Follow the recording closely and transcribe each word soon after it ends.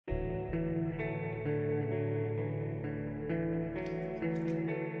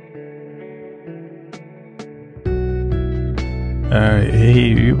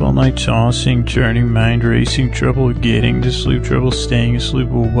Hey, all night tossing, turning, mind racing, trouble getting to sleep, trouble staying asleep.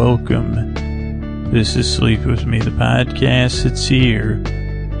 Well, welcome. This is Sleep With Me, the podcast that's here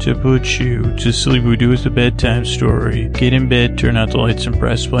to put you to sleep. We do is the bedtime story. Get in bed, turn out the lights, and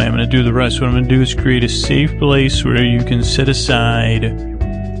press play. I'm going to do the rest. What I'm going to do is create a safe place where you can set aside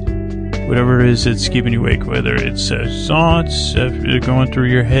whatever it is that's keeping you awake, whether it's thoughts going through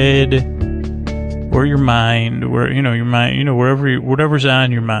your head, or your mind, where, your mind, whatever's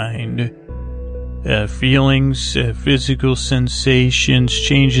on your mind, feelings, physical sensations,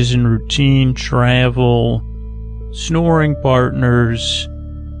 changes in routine, travel, snoring partners,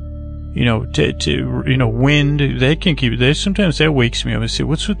 wind, that can keep, that sometimes that wakes me up. I say,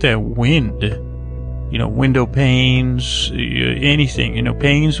 what's with that wind? Window panes, anything,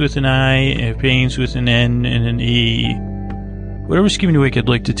 panes with an I, panes with an N and an E. Whatever's keeping you awake, I'd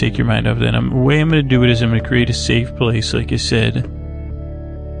like to take your mind off that. The way I'm going to do it is I'm going to create a safe place, like I said.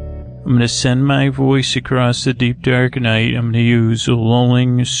 I'm going to send my voice across the deep, dark night. I'm going to use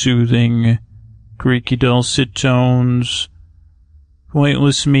lulling, soothing, creaky, dulcet tones,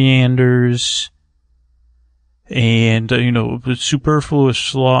 pointless meanders, and, superfluous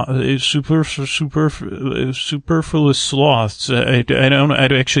sloths. I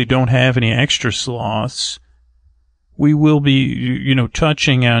actually don't have any extra sloths. We will be,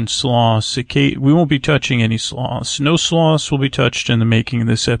 touching on sloths. We won't be touching any sloths. No sloths will be touched in the making of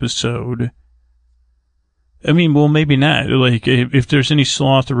this episode. I mean, well, maybe not. Like, if there's any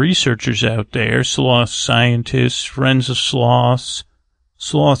sloth researchers out there, sloth scientists, friends of sloths,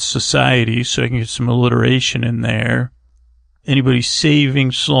 sloth society, so I can get some alliteration in there. Anybody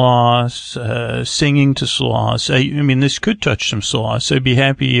saving sloths, singing to sloths. I mean, this could touch some sloths. I'd be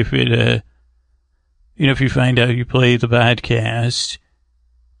happy if it, if you find out you play the podcast,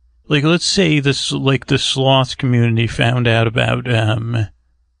 like, let's say the sloth community found out about,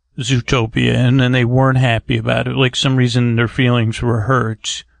 Zootopia, and then they weren't happy about it, like some reason their feelings were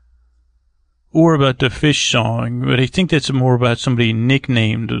hurt, or about the fish song, but I think that's more about somebody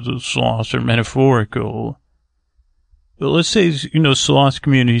nicknamed the sloths or metaphorical. But let's say, sloth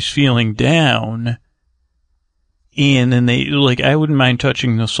community's feeling down, and then they, I wouldn't mind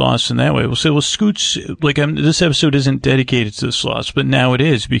touching the sloths in that way. We'll say, Scoots, this episode isn't dedicated to the sloths, but now it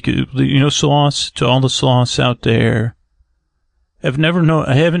is, because, sloths, to all the sloths out there, I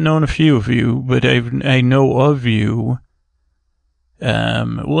haven't known a few of you, but I know of you.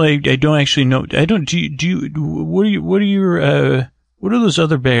 I don't actually know, what are those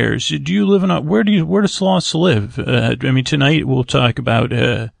other bears? Do you live where do sloths live? Tonight we'll talk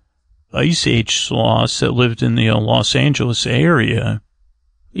about, Ice Age sloths that lived in the Los Angeles area.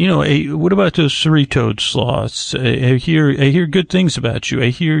 What about those three-toed sloths? I hear good things about you. I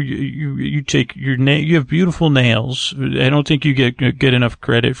hear you take you have beautiful nails. I don't think you get enough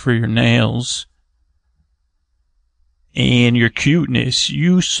credit for your nails and your cuteness.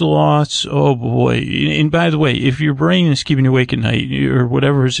 You sloths, oh boy. And by the way, if your brain is keeping you awake at night or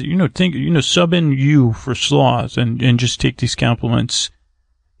whatever, sub in you for sloth and just take these compliments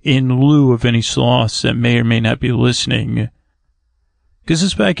in lieu of any sloths that may or may not be listening. Because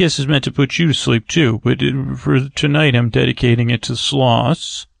this podcast is meant to put you to sleep too, but for tonight I'm dedicating it to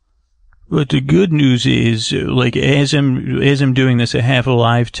sloths. But the good news is, as I'm doing this, I have a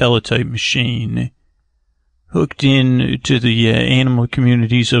live teletype machine hooked in to the animal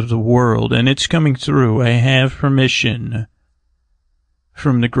communities of the world, and it's coming through. I have permission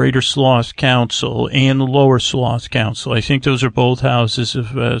from the Greater Sloth Council and the Lower Sloth Council. I think those are both houses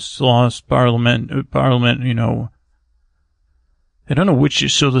of Sloth Parliament, I don't know which,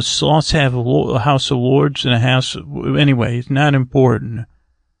 so the sloths have a House of Lords and a House, anyway, it's not important.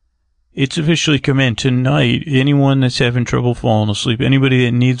 It's officially come in tonight. Anyone that's having trouble falling asleep, anybody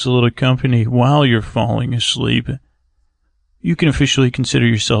that needs a little company while you're falling asleep, you can officially consider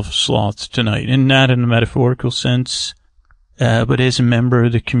yourself a sloth tonight, and not in a metaphorical sense, but as a member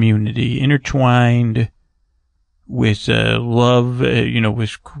of the community, intertwined with love,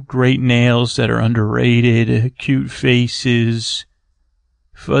 with great nails that are underrated, cute faces,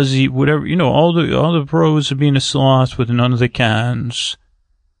 fuzzy, whatever, all the pros of being a sloth with none of the cons.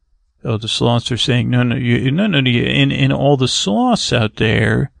 Oh, the sloths are saying, no, and all the sloths out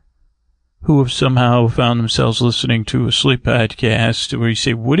there who have somehow found themselves listening to a sleep podcast where you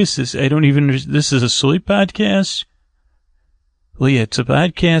say, what is this? This is a sleep podcast? Well, yeah, it's a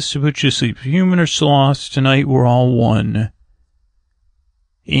podcast to put you to sleep. Human or sloths, tonight we're all one.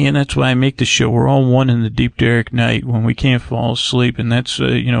 And that's why I make the show. We're all one in the deep, dark night when we can't fall asleep. And that's,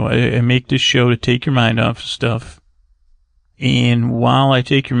 I make this show to take your mind off of stuff And while I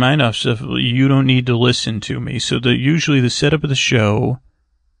take your mind off stuff, you don't need to listen to me. So usually the setup of the show,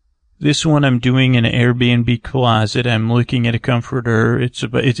 this one I'm doing in an Airbnb closet. I'm looking at a comforter.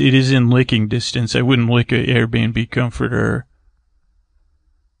 It is in licking distance. I wouldn't lick an Airbnb comforter.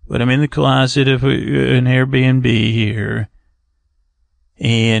 But I'm in the closet of an Airbnb here.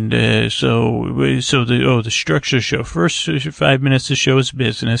 And so the structure of the show. First 5 minutes of the show is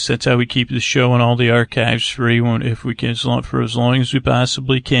business. That's how we keep the show and all the archives free if we can, for as long as we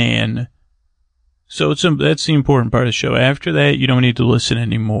possibly can. So that's the important part of the show. After that, you don't need to listen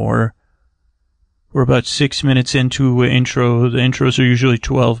anymore. We're about 6 minutes into an intro. The intros are usually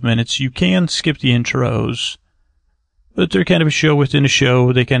 12 minutes. You can skip the intros, but they're kind of a show within a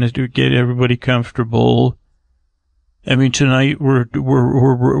show. They kind of do get everybody comfortable. I mean, tonight we're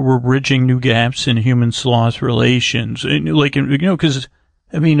bridging new gaps in human sloth relations, and because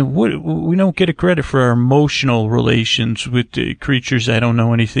I mean, we don't get a credit for our emotional relations with the creatures I don't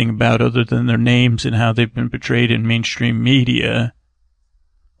know anything about other than their names and how they've been portrayed in mainstream media.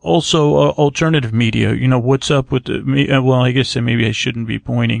 Also, alternative media. What's up with well, I guess maybe I shouldn't be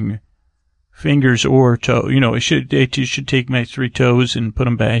pointing fingers or toe. I should take my 3 toes and put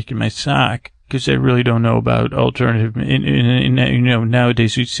them back in my sock. Because I really don't know about alternative,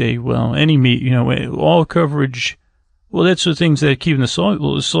 nowadays we'd say, well, any all coverage, well, that's the things that keep the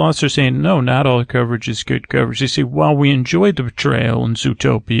sloths are saying, no, not all coverage is good coverage. They say, while we enjoyed the portrayal in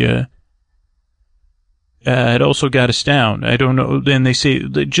Zootopia, it also got us down. I don't know. Then they say,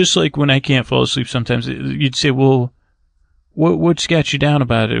 just like when I can't fall asleep sometimes, you'd say, well, what's got you down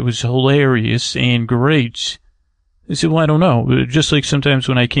about it? It was hilarious and great. I said, well, I don't know. Just like sometimes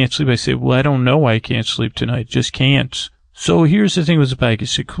when I can't sleep, I say, well, I don't know why I can't sleep tonight. Just can't. So here's the thing with the podcast.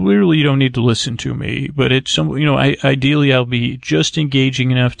 So clearly you don't need to listen to me, but it's ideally I'll be just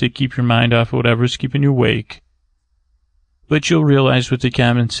engaging enough to keep your mind off of whatever's keeping you awake. But you'll realize with the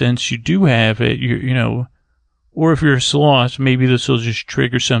common sense you do have it, or if you're a sloth, maybe this will just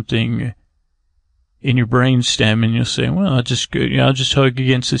trigger something in your brainstem and you'll say, well, I'll just hug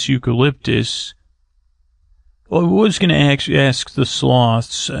against this eucalyptus. Well, I was going to ask the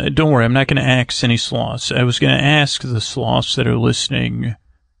sloths. Don't worry, I'm not going to ask any sloths. I was going to ask the sloths that are listening.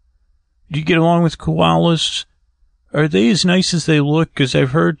 Do you get along with koalas? Are they as nice as they look? Because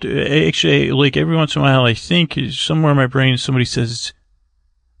I've heard, actually, like every once in a while, I think somewhere in my brain somebody says,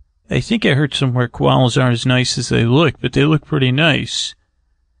 I think I heard somewhere koalas aren't as nice as they look, but they look pretty nice.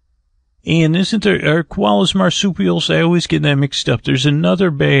 And are koalas marsupials? I always get that mixed up. There's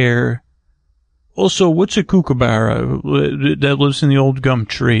another bear. Also, what's a kookaburra that lives in the old gum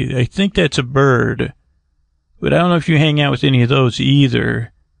tree? I think that's a bird. But I don't know if you hang out with any of those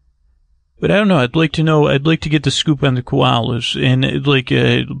either. But I don't know. I'd like to get the scoop on the koalas. And,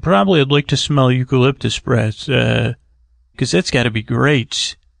 probably I'd like to smell eucalyptus breath, because that's got to be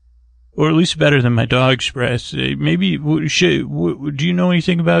great. Or at least better than my dog's breath. Maybe, do you know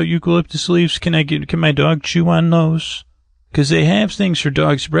anything about eucalyptus leaves? Can my dog chew on those? Because they have things for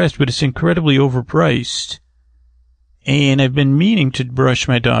dog's breath, but it's incredibly overpriced. And I've been meaning to brush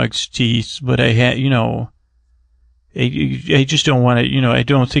my dog's teeth, but I just don't want to, I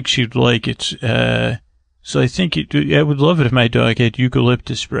don't think she'd like it. So I think I would love it if my dog had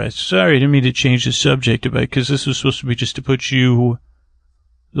eucalyptus breath. Sorry, I didn't mean to change the subject about it, because this was supposed to be just to put you,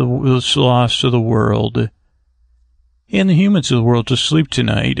 the sloths of the world, and the humans of the world to sleep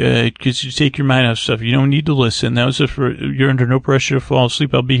tonight, because you take your mind off stuff. You don't need to listen. That was you're under no pressure to fall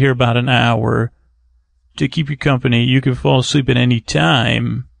asleep. I'll be here about an hour to keep you company. You can fall asleep at any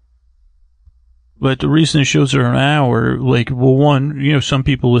time. But the reason the shows are an hour, some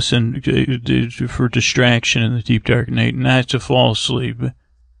people listen for distraction in the deep dark night, not to fall asleep.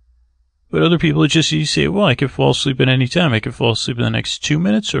 But other people, you say, well, I could fall asleep at any time. I could fall asleep in the next 2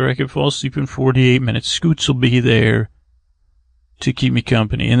 minutes, or I could fall asleep in 48 minutes. Scoots will be there to keep me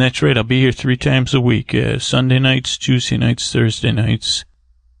company. And that's right, I'll be here 3 times a week, Sunday nights, Tuesday nights, Thursday nights.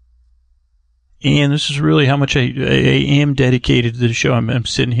 And this is really how much I am dedicated to the show. I'm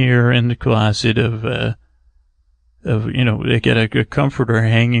sitting here in the closet I got a comforter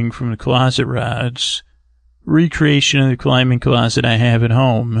hanging from the closet rods, recreation of the climbing closet I have at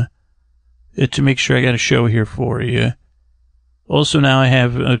home, to make sure I got a show here for you. Also now I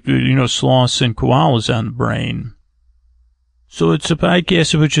have, sloths and koalas on the brain. So it's a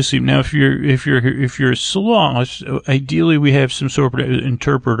podcast of what you sleep. Now, if you're a sloth, ideally we have some sort of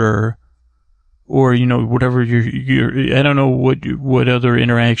interpreter, or whatever you're. I don't know what other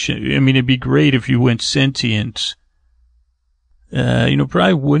interaction. I mean, it'd be great if you went sentient.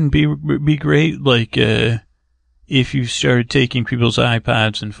 Probably wouldn't be great. Like, if you started taking people's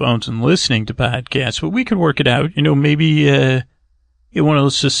iPods and phones and listening to podcasts, but we could work it out. Maybe in one of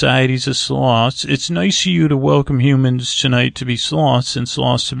those societies of sloths. It's nice of you to welcome humans tonight to be sloths and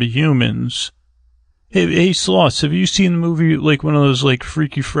sloths to be humans. Hey, sloths, have you seen the movie, like one of those, like,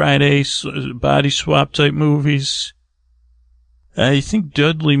 Freaky Friday body swap type movies? I think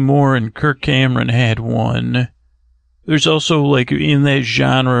Dudley Moore and Kirk Cameron had one. There's also, like, in that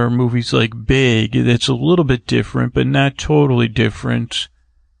genre, movies like Big, that's a little bit different, but not totally different.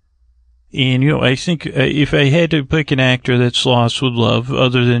 And, I think if I had to pick an actor that sloths would love,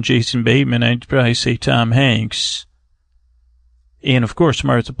 other than Jason Bateman, I'd probably say Tom Hanks. And, of course,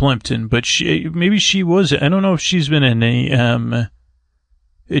 Martha Plimpton. But maybe she was, I don't know if she's been in any,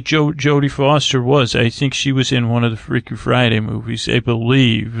 Jodie Foster was. I think she was in one of the Freaky Friday movies, I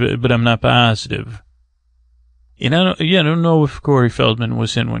believe, but I'm not positive. And I don't know if Corey Feldman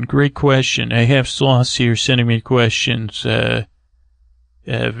was in one. Great question. I have sloths here sending me questions, via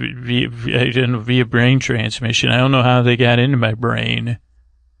brain transmission. I don't know how they got into my brain.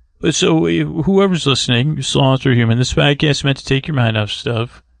 But so, whoever's listening, sloth or human, this podcast is meant to take your mind off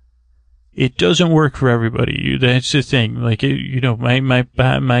stuff. It doesn't work for everybody. That's the thing. Like,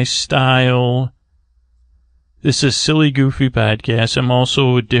 my style. This is a silly, goofy podcast. I'm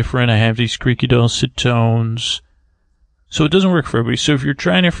also different. I have these creaky, dulcet tones. So it doesn't work for everybody. So if you're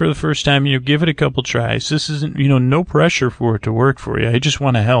trying it for the first time, give it a couple tries. This isn't, no pressure for it to work for you. I just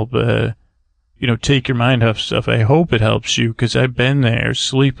want to help, take your mind off stuff. I hope it helps you, because I've been there,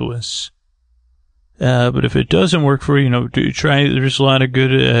 sleepless. But if it doesn't work for you, try, there's a lot of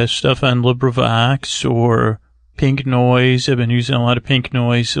good stuff on LibriVox or Pink Noise. I've been using a lot of Pink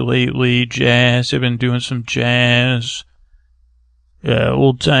Noise lately. Jazz, I've been doing some jazz.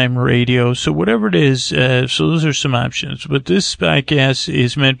 Old-time radio. So whatever it is, so those are some options. But this podcast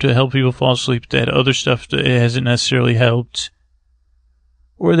is meant to help people fall asleep. That other stuff that hasn't necessarily helped.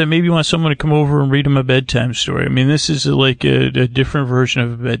 Or that maybe you want someone to come over and read them a bedtime story. I mean, this is like a different version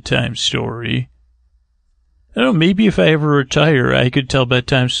of a bedtime story. I don't know, maybe if I ever retire, I could tell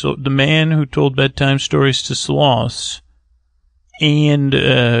bedtime the man who told bedtime stories to sloths and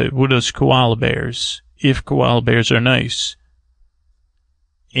koala bears, if koala bears are nice.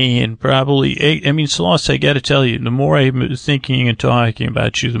 And probably, sloths, I gotta tell you, the more I'm thinking and talking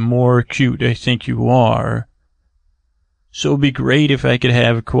about you, the more cute I think you are. So it'd be great if I could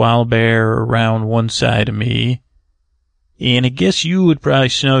have a koala bear around one side of me. And I guess you would probably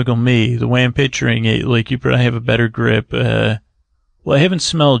snuggle me, the way I'm picturing it, like you probably have a better grip. Well, I haven't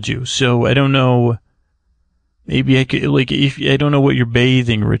smelled you, so I don't know. Maybe I could, I don't know what your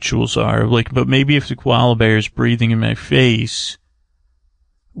bathing rituals are, but maybe if the koala bear is breathing in my face,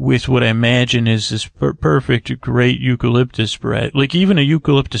 with what I imagine is this perfect, great eucalyptus breath. Even a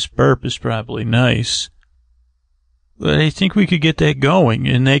eucalyptus burp is probably nice. But I think we could get that going,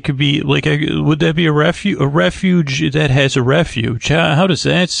 and that could be, would that be a refuge that has a refuge? How does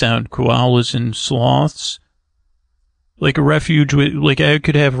that sound, koalas and sloths? Like a refuge, I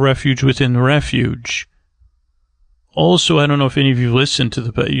could have a refuge within the refuge. Also, I don't know if any of you listen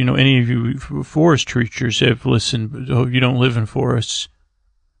to any of you forest creatures have listened, but you don't live in forests.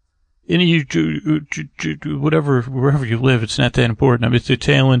 Any of you, wherever you live, it's not that important. I'm at the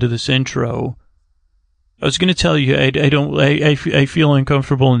tail end of this intro. I was going to tell you, I feel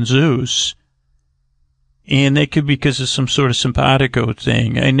uncomfortable in zoos. And that could be because of some sort of simpatico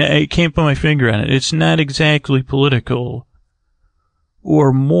thing. I can't put my finger on it. It's not exactly political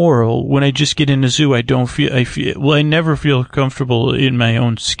or moral. When I just get in a zoo, I never feel comfortable in my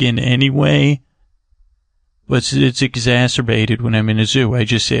own skin anyway. But it's exacerbated when I'm in a zoo. I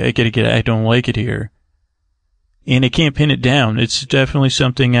just say, I don't like it here. And I can't pin it down. It's definitely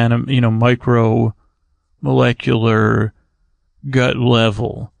something on a, micro molecular gut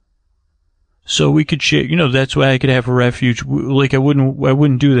level. So we could share, that's why I could have a refuge. I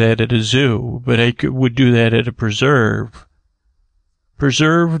wouldn't do that at a zoo, but I would do that at a preserve.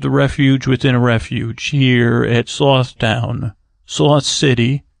 Preserve the refuge within a refuge here at Sloth Town, Sloth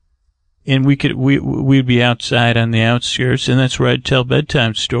City. And we'd be outside on the outskirts, and that's where I'd tell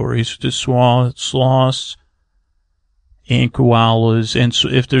bedtime stories to sloths and koalas. And so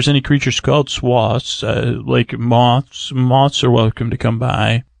if there's any creatures called sloths, like moths are welcome to come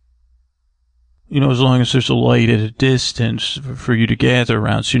by. As long as there's a light at a distance for you to gather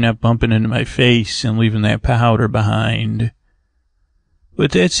around, so you're not bumping into my face and leaving that powder behind.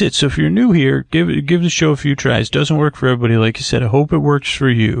 But that's it. So if you're new here, give the show a few tries. Doesn't work for everybody, like I said. I hope it works for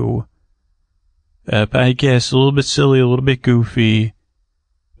you. Podcast a little bit silly, a little bit goofy,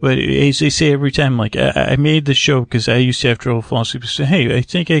 But as they say every time, like, I made the show because I used to have trouble falling asleep. So, hey, I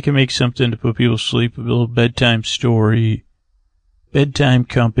think I can make something to put people to sleep, a little bedtime story, bedtime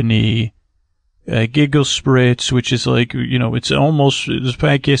company, Giggle Spritz, which is like, it's almost, this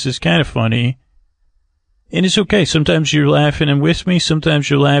podcast is kind of funny. And it's okay. Sometimes you're laughing and with me. Sometimes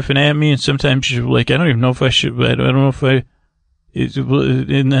you're laughing at me. And sometimes you're like, I don't even know if I should, I don't know if I,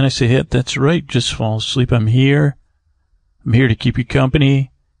 and then I say, yeah, that's right. Just fall asleep. I'm here. I'm here to keep you company.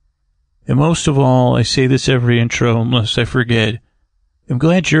 And most of all, I say this every intro unless I forget. I'm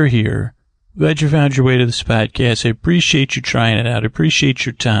glad you're here. I'm glad you found your way to this podcast. I appreciate you trying it out. I appreciate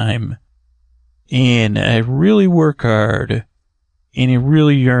your time. And I really work hard. And I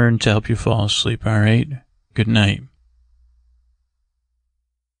really yearn to help you fall asleep, all right? Good night.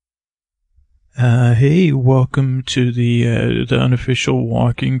 Hey, welcome to the unofficial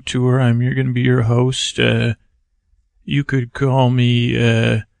walking tour. I'm going to be your host. You could call me,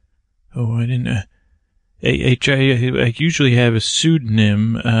 I usually have a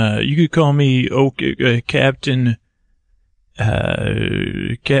pseudonym. You could call me Captain,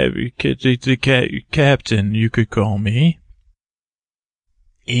 Captain, you could call me.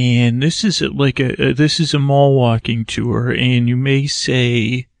 And this is this is a mall walking tour, and you may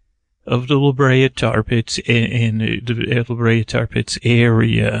say of the La Brea Tar Pits and the La Brea Tar Pits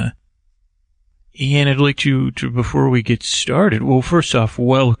area. And I'd like to, before we get started, well, first off,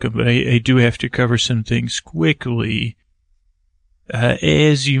 welcome, but I do have to cover some things quickly.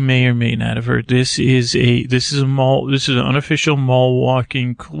 As you may or may not have heard, this is an unofficial mall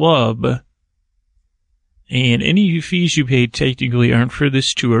walking club. And any fees you paid technically aren't for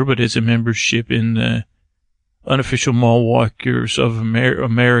this tour, but as a membership in the Unofficial Mall Walkers of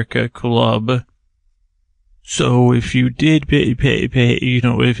America Club. So if you did pay,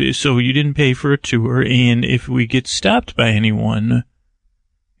 so you didn't pay for a tour, and if we get stopped by anyone,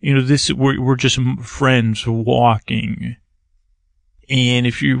 we're just friends walking. And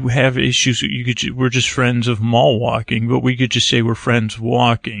if you have issues, we're just friends of mall walking, but we could just say we're friends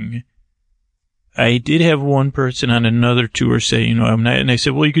walking. I did have one person on another tour say, I'm not, and I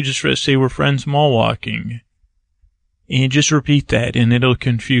said, well, you could just say we're friends mall walking. And just repeat that, and it'll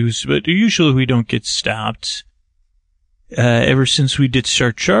confuse, but usually we don't get stopped. Ever since we did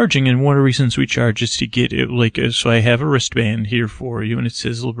start charging, and one of the reasons we charge is to get it, so I have a wristband here for you, and it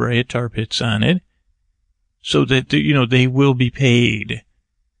says La Brea Tar Pits on it, so that, they will be paid.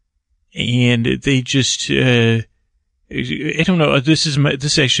 And they just, I don't know. This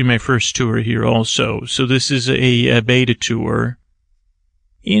is actually my first tour here also. So this is a beta tour.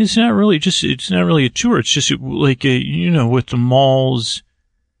 And it's not really a tour. It's just like, with the malls,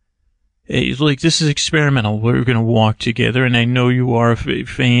 this is experimental. We're going to walk together. And I know you are a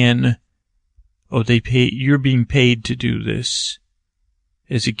fan. Oh, you're being paid to do this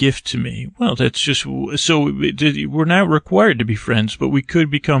as a gift to me. Well, that's just, so we're not required to be friends, but we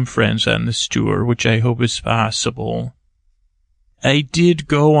could become friends on this tour, which I hope is possible. I did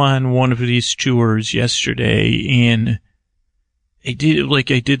go on one of these tours yesterday, and I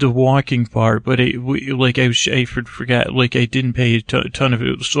did the walking part, but I forgot, I didn't pay a ton of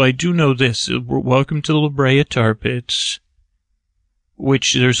it. So I do know this. Welcome to the La Brea Tar Pits,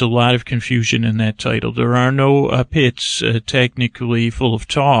 which there's a lot of confusion in that title. There are no pits technically full of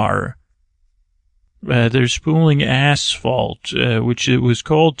tar. They're spooling asphalt, which it was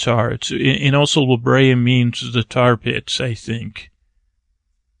called tar. And also La Brea means the tar pits, I think.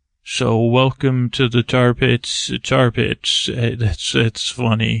 So welcome to the tar pits. That's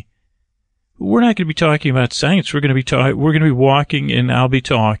funny. We're not going to be talking about science. We're going to be walking, and I'll be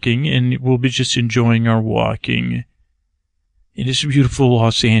talking, and we'll be just enjoying our walking. In this beautiful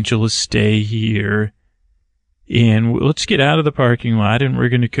Los Angeles day here. And let's get out of the parking lot, and we're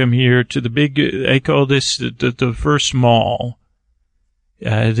going to come here to the big, I call this the first mall.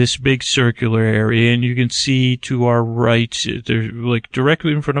 This big circular area, and you can see to our right, they're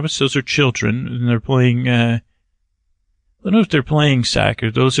directly in front of us, those are children, and they're playing, I don't know if they're playing soccer.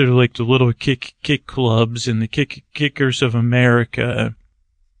 Those are the little kick clubs and the kickers of America.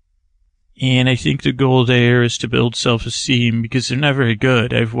 And I think the goal there is to build self-esteem because they're not very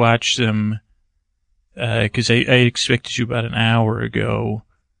good. I've watched them, because I expected you about an hour ago.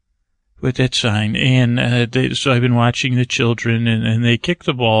 But that's fine. And so I've been watching the children, and they kick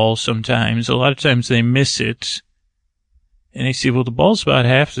the ball sometimes. A lot of times they miss it. And I say, well, the ball's about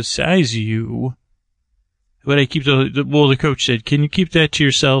half the size of you. But I keep the coach said, can you keep that to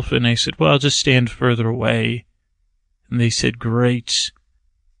yourself? And I said, well, I'll just stand further away. And they said, great.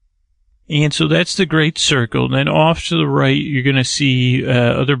 And so that's the Great Circle. And then off to the right, you're going to see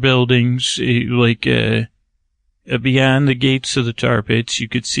other buildings, Beyond the gates of the tar pits, you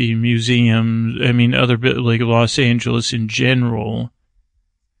could see museums, other like Los Angeles in general.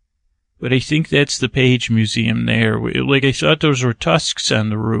 But I think that's the Page Museum there. Like, I thought those were tusks on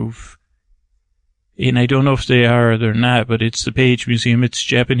the roof. And I don't know if they are or they're not, but it's the Page Museum. It's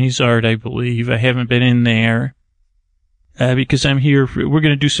Japanese art, I believe. I haven't been in there. Because I'm here we're going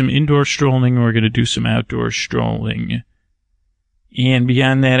to do some indoor strolling and we're going to do some outdoor strolling. And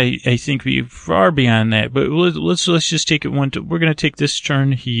beyond that, I think we're far beyond that. But let's just take it we're going to take this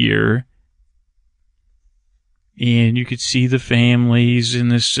turn here. And you could see the families in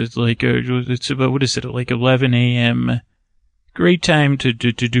this, it's about, what is it, like 11 a.m. Great time to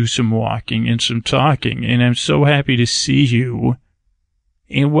do some walking and some talking. And I'm so happy to see you.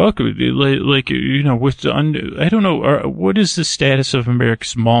 And welcome, with the, I don't know, what is the status of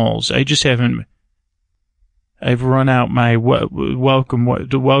America's malls? I've run out my the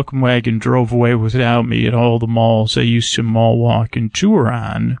welcome wagon drove away without me at all the malls I used to mall walk and tour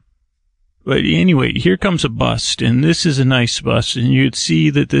on. But anyway, here comes a bust, and this is a nice bust, and you'd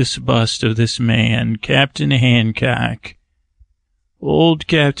see that this bust of this man, Captain Hancock, old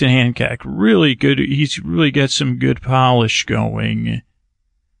Captain Hancock, really good, he's really got some good polish going.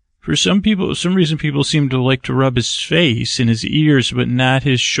 For some reason people seem to like to rub his face and his ears, but not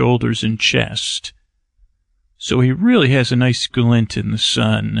his shoulders and chest. So he really has a nice glint in the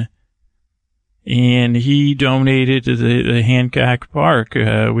sun. And he donated to the Hancock Park,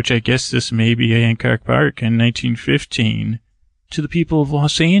 which I guess this may be a Hancock Park in 1915, to the people of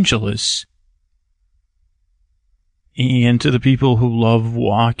Los Angeles. And to the people who love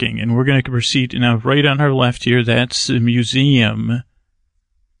walking. And we're going to proceed now. Right on our left here, that's the museum,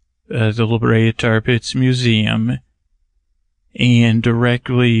 the Brea Tar Pits Museum. And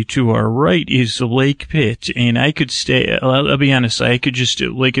directly to our right is the Lake Pit. And I could stay, I'll be honest, I could just,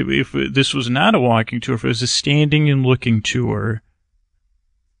 like, if this was not a walking tour, if it was a standing and looking tour,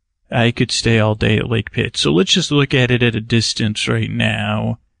 I could stay all day at Lake Pit. So let's just look at it at a distance right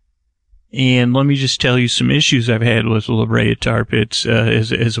now. And let me just tell you some issues I've had with the Brea Tar Pits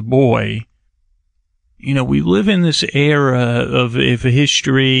as a boy. You know, we live in this era of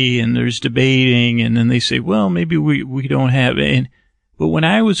history, and there's debating, and then they say, well, maybe we don't have it. But when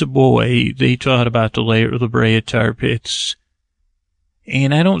I was a boy, they taught about the Brea Tar Pits,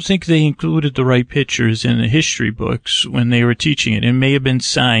 and I don't think they included the right pictures in the history books when they were teaching it. It may have been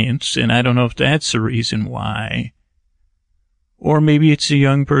science, and I don't know if that's the reason why. Or maybe it's a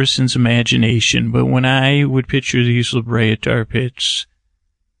young person's imagination, but when I would picture these Brea Tar Pits,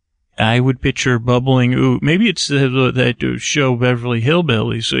 I would picture bubbling ooze. Maybe it's that show Beverly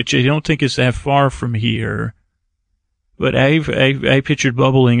Hillbillies, which I don't think is that far from here. But I pictured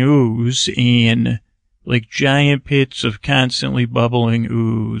bubbling ooze and like giant pits of constantly bubbling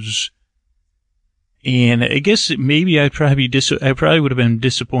ooze. And I guess maybe I probably would have been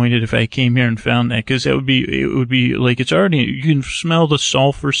disappointed if I came here and found that, because it would be like it's already, you can smell the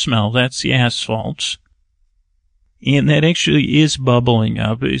sulfur smell. That's the asphalt. And that actually is bubbling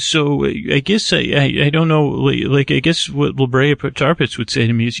up. So I guess I don't know, like I guess what Brea Tar Pits would say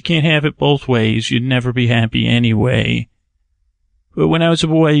to me is you can't have it both ways. You'd never be happy anyway. But when I was a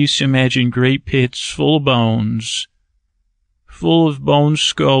boy, I used to imagine great pits full of bones, full of bone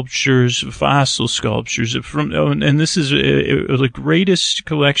sculptures, fossil sculptures and this is the greatest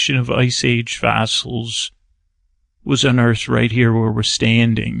collection of Ice Age fossils was unearthed right here where we're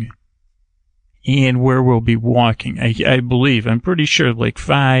standing. And where we'll be walking, I believe, I'm pretty sure, like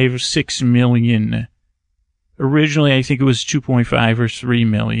 5-6 million. Originally, I think it was 2.5 or 3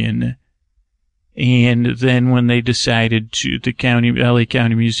 million. And then when they decided the LA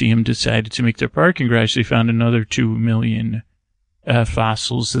County Museum decided to make their parking garage, they found another 2 million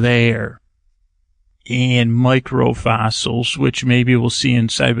fossils there. And microfossils, which maybe we'll see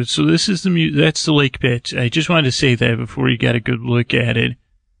inside. But so this is that's the Lake Pit. I just wanted to say that before you got a good look at it.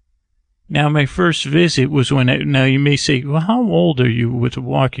 Now, my first visit was now you may say, well, how old are you with a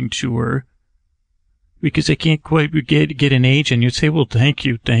walking tour? Because I can't quite get an age. And you'd say, well, thank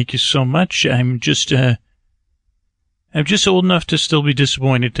you so much. I'm just old enough to still be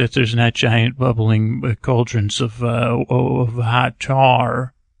disappointed that there's not giant bubbling cauldrons of hot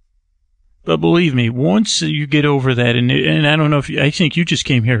tar. But believe me, once you get over that, and I don't know I think you just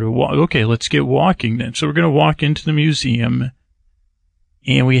came here to walk. Okay, let's get walking then. So we're going to walk into the museum.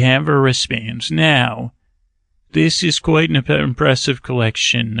 And we have our wristbands. Now, this is quite an impressive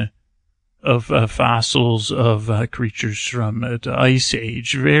collection of fossils of creatures from the Ice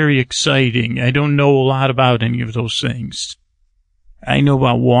Age. Very exciting. I don't know a lot about any of those things. I know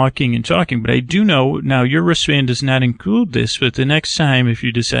about walking and talking, but I do know, now your wristband does not include this, but the next time if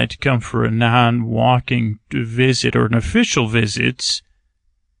you decide to come for a non-walking visit or an official visit,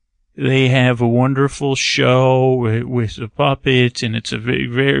 they have a wonderful show with a puppet, and it's a very,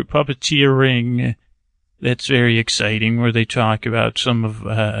 very puppeteering that's very exciting, where they talk about some of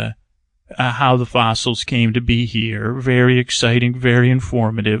how the fossils came to be here. Very exciting, very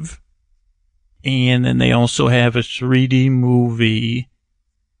informative. And then they also have a 3D movie,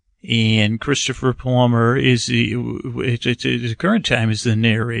 and Christopher Plummer is the current time is the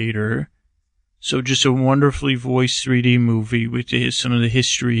narrator. So just a wonderfully voiced 3D movie with some of the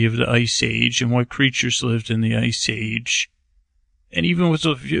history of the Ice Age and what creatures lived in the Ice Age. And even with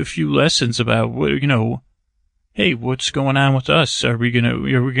a few lessons about, hey, what's going on with us? Are we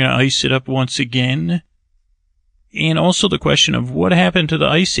gonna ice it up once again? And also the question of what happened to the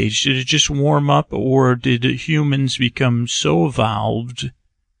Ice Age. Did it just warm up, or did humans become so evolved?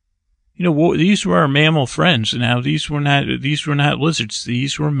 These were our mammal friends. Now, these were not lizards.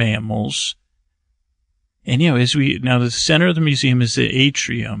 These were mammals. And, now the center of the museum is the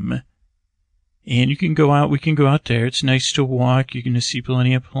atrium. And we can go out there. It's nice to walk. You're going to see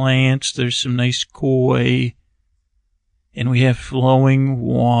plenty of plants. There's some nice koi. And we have flowing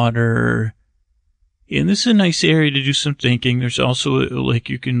water. And this is a nice area to do some thinking. There's also,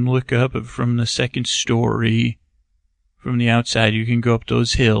 you can look up from the second story. From the outside, you can go up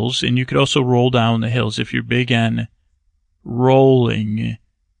those hills. And you could also roll down the hills if you're big on rolling.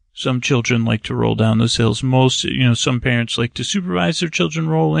 Some children like to roll down those hills. Some parents like to supervise their children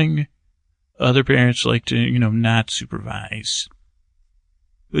rolling. Other parents like to, not supervise.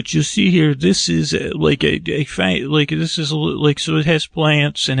 But you'll see here, this is so it has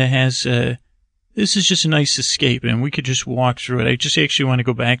plants, and it has, this is just a nice escape, and we could just walk through it. I just actually want to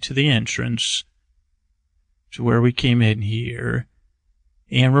go back to the entrance, to where we came in here.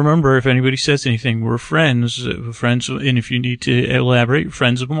 And remember, if anybody says anything, we're friends, and if you need to elaborate,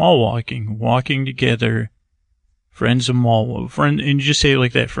 friends of them all walking together, friends of them all, and you just say it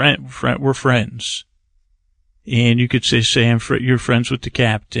like that, we're friends. And you could say you're friends with the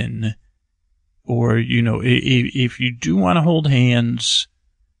captain, or, if you do want to hold hands,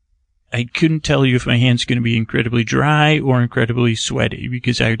 I couldn't tell you if my hand's going to be incredibly dry or incredibly sweaty,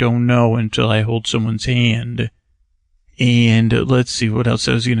 because I don't know until I hold someone's hand. And let's see what else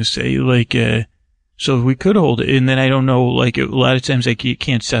I was going to say. So we could hold it, and then I don't know, a lot of times I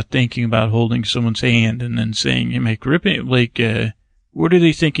can't stop thinking about holding someone's hand and then saying, am I gripping, what are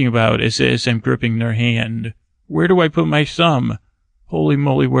they thinking about as I'm gripping their hand? Where do I put my thumb? Holy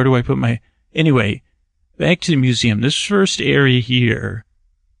moly, where do I put anyway, back to the museum. This first area here,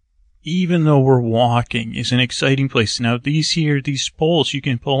 even though we're walking, is an exciting place. Now, these poles, you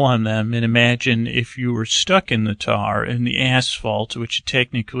can pull on them and imagine if you were stuck in the tar and the asphalt, which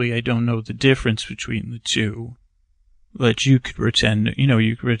technically I don't know the difference between the two. But you could pretend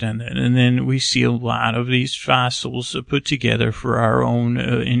that. And then we see a lot of these fossils put together for our own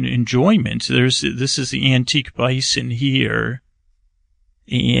enjoyment. This is the antique bison here.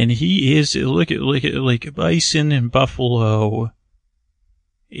 And he is, look at a bison and buffalo.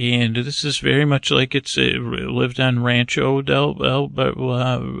 And this is very much like it's lived on Rancho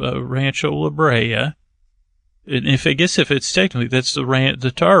La Brea. And if it's technically, that's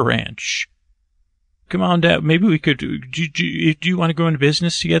the tar ranch. Come on down. Maybe we could, do you want to go into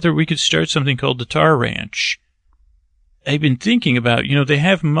business together? We could start something called the Tar Ranch. I've been thinking about, they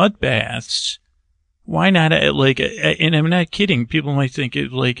have mud baths. Why not, and I'm not kidding. People might think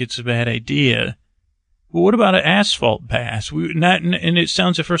it's a bad idea. But what about an asphalt bath? And it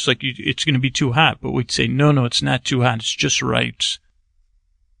sounds at first like it's going to be too hot, but we'd say, no, it's not too hot. It's just right.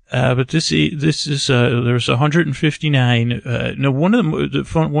 But this is, there's 159,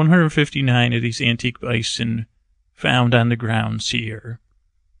 159 of these antique bison found on the grounds here.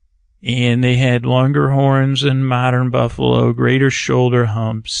 And they had longer horns than modern buffalo, greater shoulder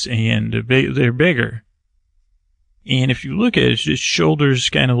humps, and they're bigger. And if you look at it, its shoulders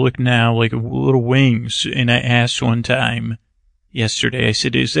kind of look now like little wings. And I asked one time yesterday, I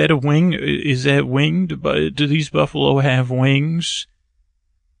said, is that a wing? Is that winged? Do these buffalo have wings?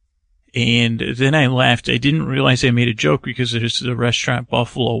 And then I laughed. I didn't realize I made a joke because there's the restaurant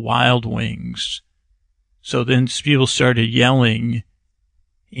Buffalo Wild Wings. So then people started yelling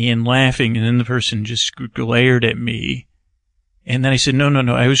and laughing, and then the person just glared at me. And then I said, no,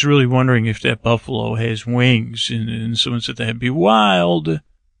 I was really wondering if that buffalo has wings. And someone said that'd be wild.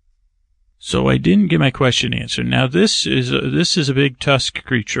 So I didn't get my question answered. Now this is a big tusk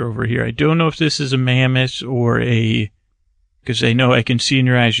creature over here. I don't know if this is a mammoth or because I know I can see in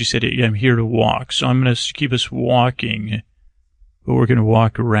your eyes you said, I'm here to walk. So I'm going to keep us walking but we're going to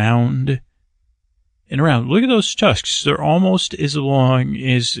walk around and around. Look at those tusks. They're almost as long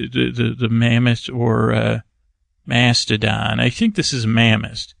as the mammoth or mastodon. I think this is a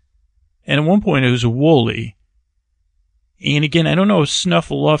mammoth. And at one point it was a woolly. And again, I don't know if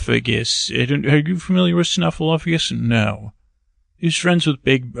Snuffleupagus. Are you familiar with Snuffleupagus? No. Who's friends with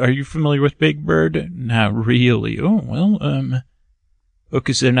are you familiar with Big Bird? Not really. Oh, well,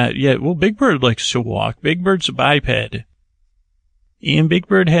 because they're not yet. Well, Big Bird likes to walk. Big Bird's a biped. And Big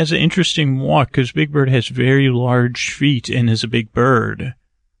Bird has an interesting walk because Big Bird has very large feet and is a big bird.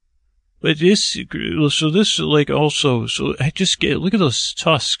 But I just get, look at those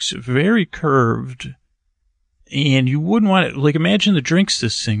tusks, very curved. And you wouldn't want to, imagine the drinks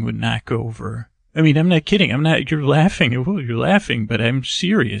this thing would knock over. I mean, I'm not kidding. You're laughing. You're laughing, but I'm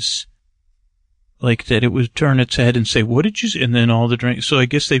serious. Like that it would turn its head and say, what did you say? And then all the drinks. So I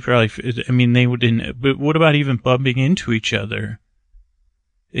guess they probably, they wouldn't, but what about even bumping into each other?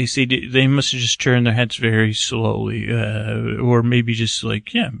 They must have just turned their heads very slowly, or maybe just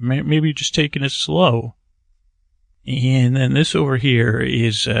maybe just taking it slow. And then this over here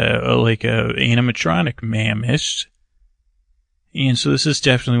is, a animatronic mammoth. And so this is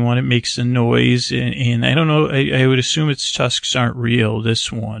definitely one that makes the noise. And I don't know, I would assume its tusks aren't real,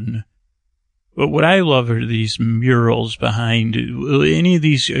 this one. But what I love are these murals behind any of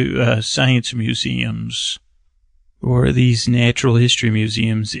these, science museums. Or these natural history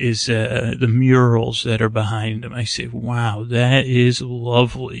museums is the murals that are behind them. I say, wow, that is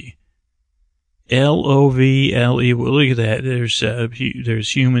lovely. Lovely. Well, look at that.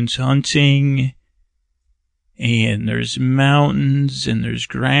 There's humans hunting, and there's mountains, and there's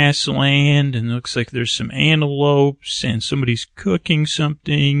grassland, and it looks like there's some antelopes, and somebody's cooking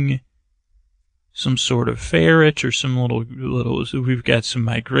something. Some sort of ferret or some little. We've got some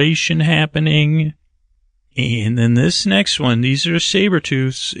migration happening. And then this next one, these are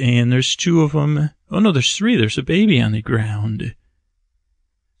saber-tooths, and there's two of them. Oh, no, there's three. There's a baby on the ground.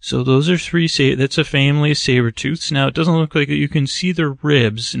 So those are three. That's a family of saber-tooths. Now, it doesn't look like you can see their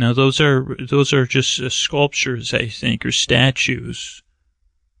ribs. Now, those are just sculptures, I think, or statues.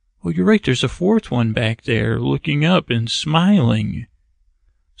 Well, you're right. There's a fourth one back there looking up and smiling.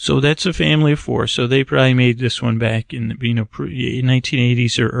 So that's a family of four. So they probably made this one back in,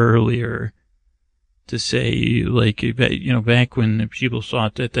 1980s or earlier. To say, back when people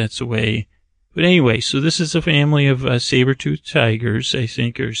thought that that's the way. But anyway, so this is a family of saber-toothed tigers, I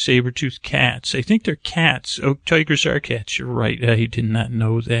think, or saber-toothed cats. I think they're cats. Oh, tigers are cats. You're right. I did not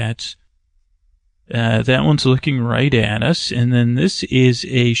know that. That one's looking right at us. And then this is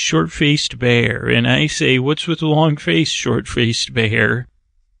a short-faced bear. And I say, what's with the long face, short-faced bear?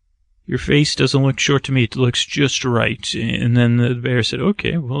 Your face doesn't look short to me. It looks just right. And then the bear said,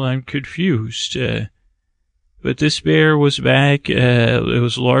 okay, well, I'm confused. But this bear was back. It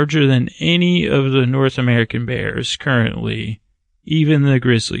was larger than any of the North American bears currently. Even the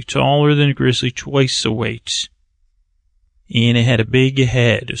grizzly. Taller than a grizzly, twice the weight. And it had a big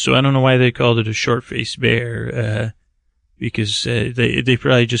head. So I don't know why they called it a short-faced bear. Because they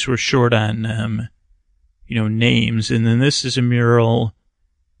probably just were short on, names. And then this is a mural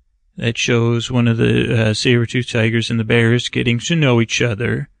that shows one of the saber-toothed tigers and the bears getting to know each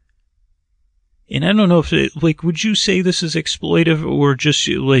other. And I don't know if would you say this is exploitive or just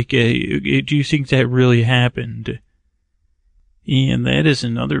do you think that really happened? And that is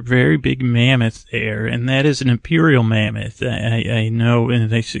another very big mammoth there. And that is an imperial mammoth. I know. And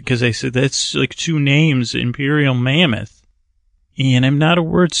because I said that's like two names, imperial mammoth. And I'm not a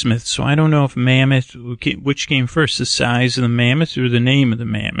wordsmith, so I don't know if mammoth, which came first, the size of the mammoth or the name of the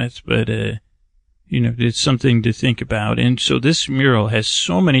mammoth. But, it's something to think about. And so this mural has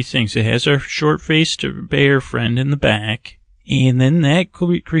so many things. It has our short-faced bear friend in the back. And then that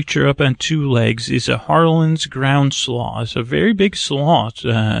creature up on two legs is a Harlan's ground sloth, a very big sloth.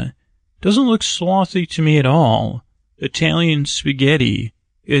 Doesn't look slothy to me at all. Italian spaghetti.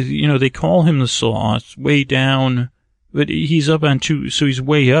 They call him the sloth, way down, but he's up on two, so he's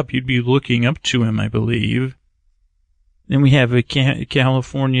way up. You'd be looking up to him, I believe. Then we have a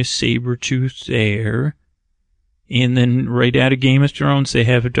California saber-tooth there. And then right out of Game of Thrones, they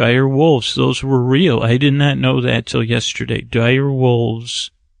have dire wolves. Those were real. I did not know that till yesterday. Dire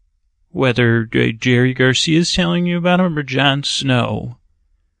wolves. Whether Jerry Garcia is telling you about them or Jon Snow.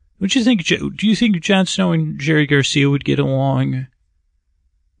 What do you think? Do you think Jon Snow and Jerry Garcia would get along?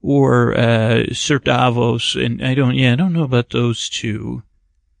 Or Sir Davos? And I don't know about those two.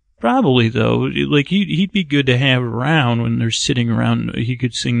 Probably, though, he'd be good to have around when they're sitting around. He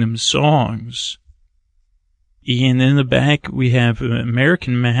could sing them songs. And in the back, we have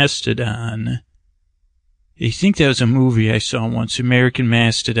American Mastodon. I think that was a movie I saw once, American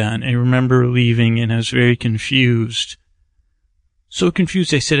Mastodon. I remember leaving and I was very confused. So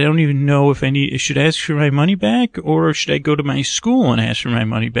confused, I said, I don't even know if should I ask for my money back or should I go to my school and ask for my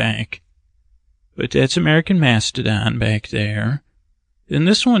money back? But that's American Mastodon back there. And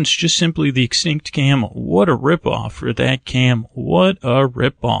this one's just simply the extinct camel. What a ripoff for that camel. What a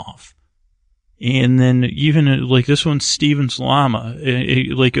ripoff. And then even like this one's Steven's llama,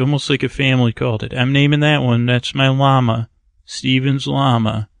 like almost like a family called it. I'm naming that one. That's my llama, Steven's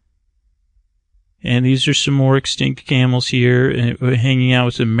llama. And these are some more extinct camels here hanging out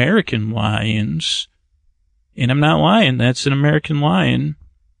with American lions. And I'm not lying. That's an American lion.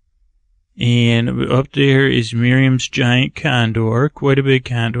 And up there is Miriam's giant condor, quite a big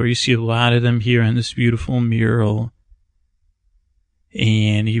condor. You see a lot of them here on this beautiful mural.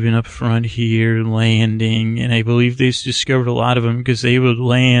 And even up front here, landing. And I believe they've discovered a lot of them because they would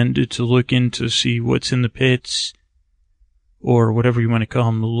land to look in to see what's in the pits. Or whatever you want to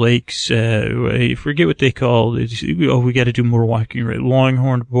call them, the lakes. I forget what they call it. Oh, we got to do more walking, right?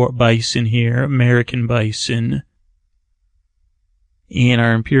 Longhorn bison here, American bison. And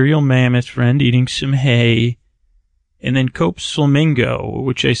our imperial mammoth friend eating some hay. And then Cope's Flamingo,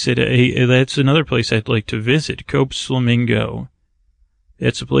 which I said, that's another place I'd like to visit. Cope's Flamingo.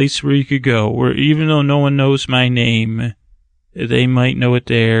 That's a place where you could go, where even though no one knows my name, they might know it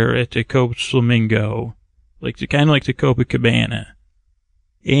there at the Cope's Flamingo. Kind of like the Copacabana.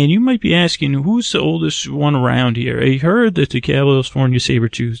 And you might be asking, who's the oldest one around here? I heard that the California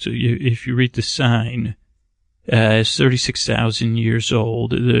saber-tooth, if you read the sign, is 36,000 years old.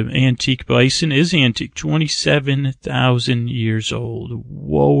 The antique bison is antique, 27,000 years old.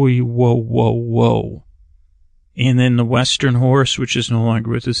 Whoa, whoa, whoa, whoa. And then the Western horse, which is no longer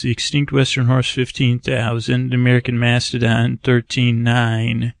with us, the extinct Western horse, 15,000. The American mastodon,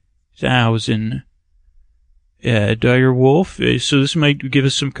 13,900. Dire wolf, so this might give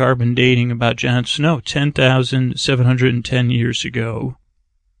us some carbon dating about Jon Snow, 10,710 years ago.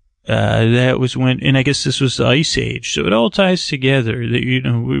 That was when, and I guess this was the Ice Age, so it all ties together.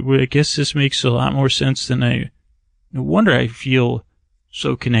 That, I guess this makes a lot more sense than no wonder I feel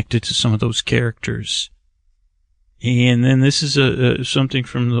so connected to some of those characters. And then this is something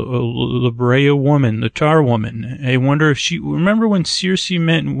from the Brea woman, the Tar woman. I wonder if remember when Circe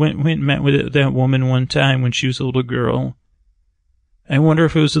met with that woman one time when she was a little girl? I wonder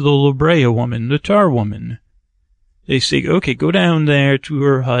if it was the La Brea woman, the Tar woman. They say, okay, go down there to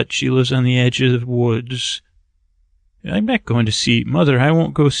her hut. She lives on the edge of the woods. I'm not going to see, Mother, I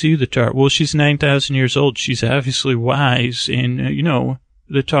won't go see the Tar. Well, she's 9,000 years old. She's obviously wise, and,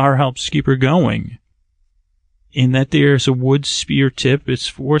 the Tar helps keep her going. And that there's a wood spear tip. It's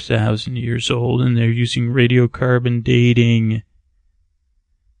 4,000 years old, and they're using radiocarbon dating.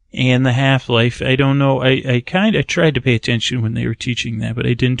 And the half-life, I don't know. I tried to pay attention when they were teaching that, but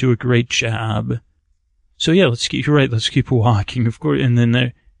I didn't do a great job. So yeah, let's keep walking, of course. And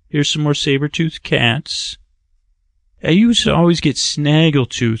then here's some more saber-toothed cats. I used to always get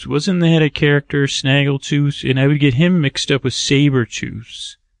Snaggletooth. Wasn't that a character, Snaggletooth? And I would get him mixed up with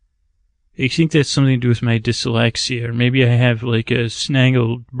Sabertooth. I think that's something to do with my dyslexia, or maybe I have like a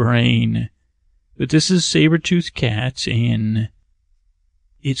snaggled brain. But this is saber-toothed cat, and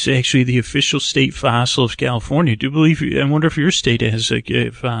it's actually the official state fossil of California. I wonder if your state has a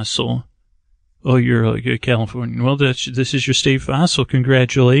fossil. Oh, you're like a Californian. Well, this is your state fossil.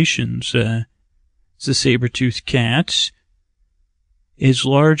 Congratulations. It's a saber-toothed cat. As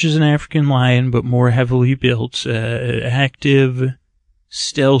large as an African lion, but more heavily built. Active,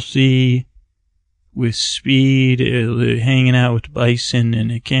 stealthy, with speed, hanging out with bison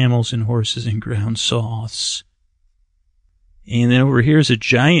and camels and horses and ground sloths. And then over here is a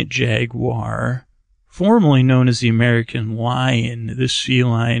giant jaguar, formerly known as the American lion. This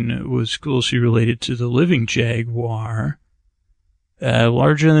feline was closely related to the living jaguar.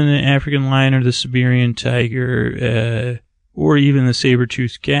 Larger than the African lion or the Siberian tiger, or even the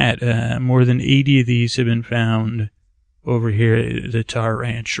saber-toothed cat. More than 80 of these have been found over here at the Tar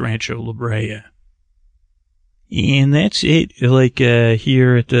Ranch, Rancho La Brea. And that's it,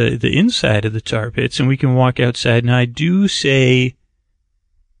 here at the inside of the tar pits, and we can walk outside. Now, I do say,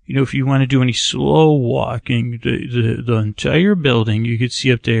 if you want to do any slow walking, the entire building you could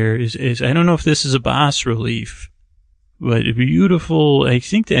see up there is I don't know if this is a bas relief, but beautiful. I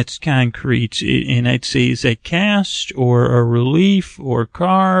think that's concrete, and I'd say is that cast or a relief or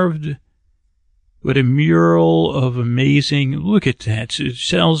carved. But a mural of amazing, look at that. It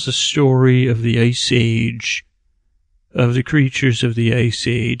tells the story of the Ice Age, of the creatures of the Ice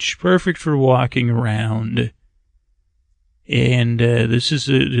Age. Perfect for walking around. And this is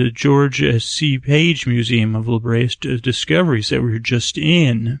the George C. Page Museum of La Brea Discoveries that we were just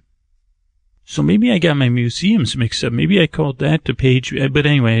in. So maybe I got my museums mixed up. Maybe I called that the Page. But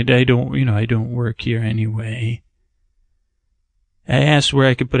anyway, I don't work here anyway. I asked where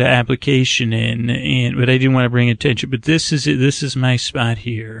I could put an application in, but I didn't want to bring attention. But this is it. This is my spot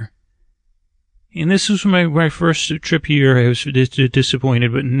here. And this was my first trip here. I was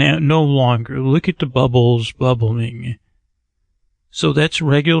disappointed, but now no longer. Look at the bubbles bubbling. So that's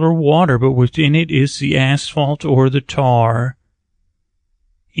regular water, but within it is the asphalt or the tar.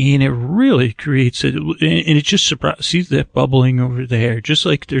 And it really creates and it just surprised. See that bubbling over there? Just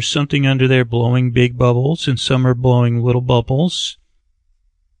like there's something under there blowing big bubbles, and some are blowing little bubbles.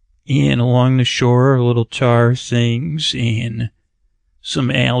 And along the shore are little tar things, and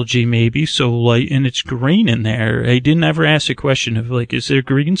some algae maybe, so light, and it's green in there. I didn't ever ask a question of, like, is there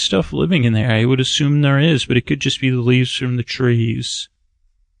green stuff living in there? I would assume there is, but it could just be the leaves from the trees.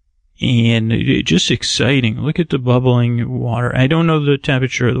 And just exciting. Look at the bubbling water. I don't know the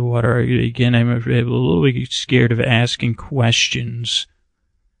temperature of the water. Again, I'm a little bit scared of asking questions.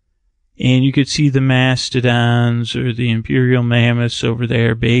 And you could see the mastodons or the imperial mammoths over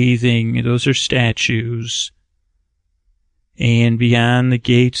there bathing. Those are statues. And beyond the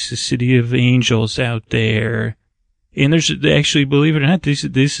gates, the city of angels out there. And there's actually, believe it or not, this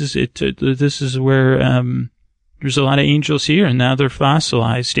is it. This is where there's a lot of angels here, and now they're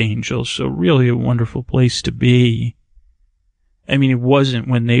fossilized angels. So really a wonderful place to be. I mean, it wasn't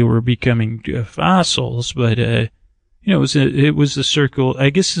when they were becoming fossils, but it was the circle. I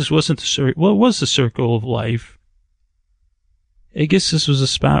guess this wasn't the circle. Well, it was the circle of life. I guess this was a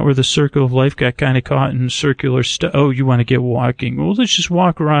spot where the circle of life got kind of caught in circular stuff. Oh, you want to get walking? Well, let's just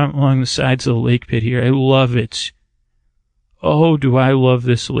walk around along the sides of the lake pit here. I love it. Oh, do I love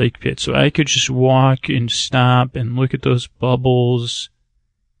this lake pit. So I could just walk and stop and look at those bubbles.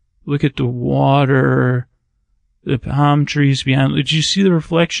 Look at the water. The palm trees beyond. Did you see the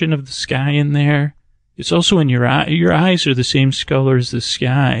reflection of the sky in there? It's also in your eye. Your eyes are the same color as the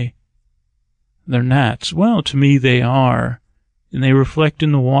sky. They're not. Well, to me, they are. And they reflect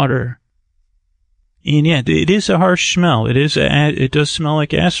in the water. And yeah, it is a harsh smell. It does smell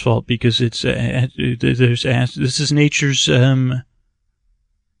like asphalt because this is nature's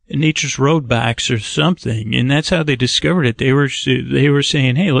road box or something. And that's how they discovered it. They were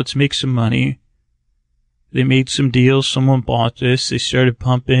saying, hey, let's make some money. They made some deals. Someone bought this. They started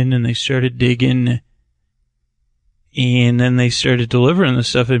pumping and they started digging. And then they started delivering the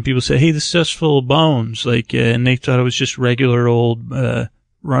stuff, and people said, hey, this stuff's full of bones. And they thought it was just regular old,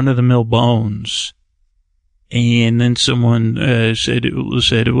 run-of-the-mill bones. And then someone, said,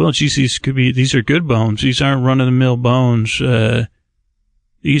 well, geez, these are good bones. These aren't run-of-the-mill bones.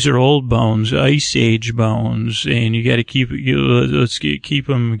 These are old bones, Ice Age bones, and you gotta keep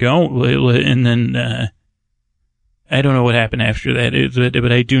them going. And then, I don't know what happened after that,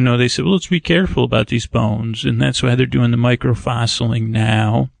 but I do know they said, well, let's be careful about these bones, and that's why they're doing the microfossiling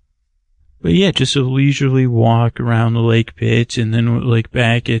now. But yeah, just a leisurely walk around the lake pit, and then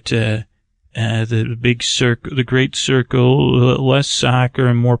back at the big circle, the great circle, less soccer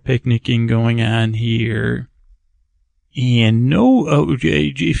and more picnicking going on here. And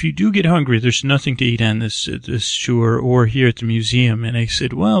if you do get hungry, there's nothing to eat on this tour or here at the museum. And I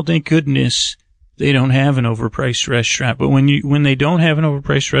said, well, thank goodness they don't have an overpriced restaurant. But when they don't have an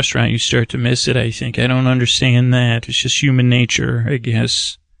overpriced restaurant, you start to miss it, I think. I don't understand that. It's just human nature, I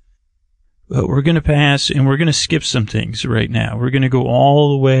guess. But we're going to pass, and we're going to skip some things right now. We're going to go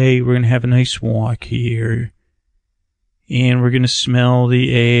all the way. We're going to have a nice walk here. And we're going to smell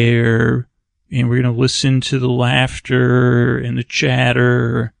the air. And we're going to listen to the laughter and the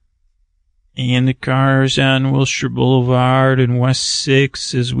chatter. And the cars on Wilshire Boulevard and West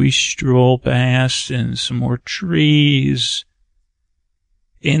 6 as we stroll past, and some more trees.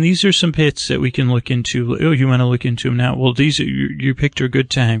 And these are some pits that we can look into. Oh, you want to look into them now? Well, you picked a good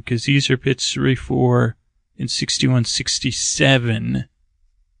time, because these are pits 3, 4, and 61, 67.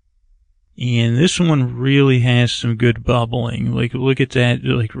 And this one really has some good bubbling. Look at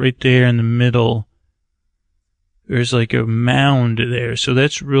that, right there in the middle. There's a mound there. So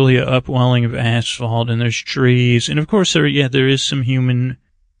that's really an upwelling of asphalt, and there's trees. And of course, there is some human,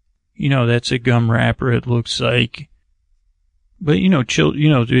 that's a gum wrapper, it looks like. But,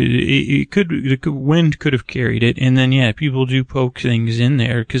 the wind could have carried it. And then, yeah, people do poke things in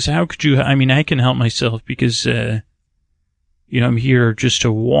there. Cause how could you, I can help myself because, I'm here just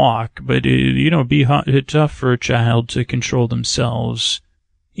to walk, but it'd be tough for a child to control themselves.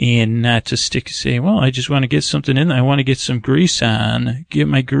 And not to say, well, I just want to get something in there. I want to get some grease on. Get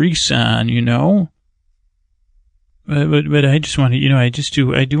my grease on, But I just want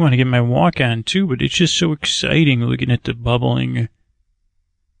to, I do want to get my walk on too, but it's just so exciting looking at the bubbling.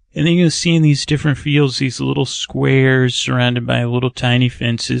 And then you're seeing these different fields, these little squares surrounded by little tiny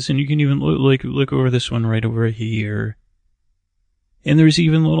fences, and you can even look over this one right over here. And there's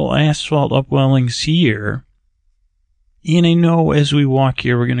even little asphalt upwellings here. And I know as we walk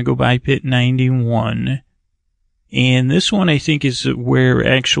here, we're going to go by Pit 91. And this one, I think, is where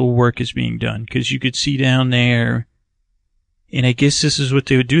actual work is being done, because you could see down there. And I guess this is what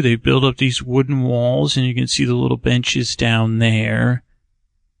they would do. They build up these wooden walls, and you can see the little benches down there.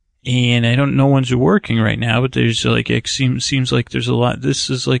 And I don't know, no one's working right now, but there's it seems like there's a lot. This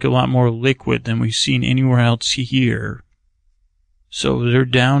is like a lot more liquid than we've seen anywhere else here. So they're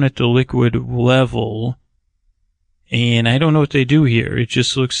down at the liquid level. And I don't know what they do here. It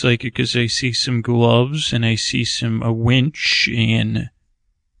just looks like it because I see some gloves and I see a winch and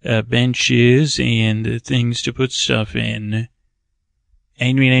benches and things to put stuff in.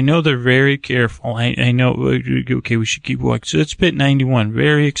 I mean, I know they're very careful. I know. Okay, we should keep walking. So it's Pit 91.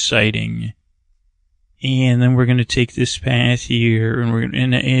 Very exciting. And then we're going to take this path here,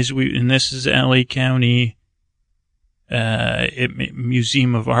 and this is LA County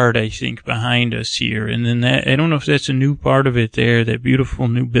Museum of Art, I think, behind us here. And then I don't know if that's a new part of it there, that beautiful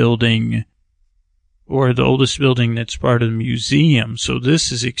new building, or the oldest building that's part of the museum. So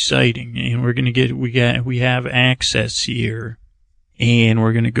this is exciting, and we have access here. And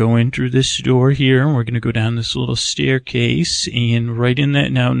we're going to go in through this door here, and we're going to go down this little staircase, and right in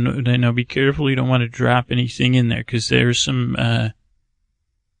that, now be careful, you don't want to drop anything in there, because there's some,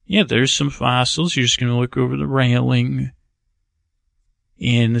 there's some fossils. You're just going to look over the railing.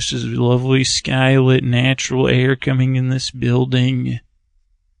 And this is lovely skylit natural air coming in this building.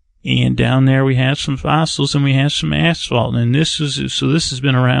 And down there we have some fossils and we have some asphalt. And this has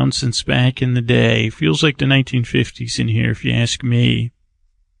been around since back in the day. Feels like the 1950s in here, if you ask me.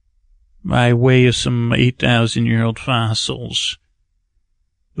 By way of some 8,000-year-old fossils.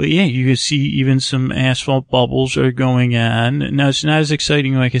 But yeah, you can see even some asphalt bubbles are going on. Now, it's not as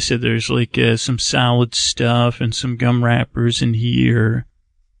exciting. Like I said, there's some solid stuff and some gum wrappers in here.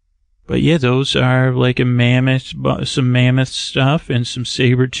 But yeah, those are like some mammoth stuff and some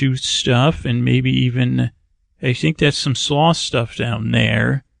saber-tooth stuff, and maybe even, I think that's some sloth stuff down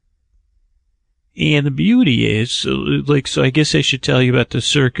there. And the beauty is, so I guess I should tell you about the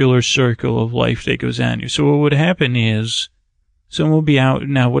circular circle of life that goes on here. So what would happen is, someone will be out.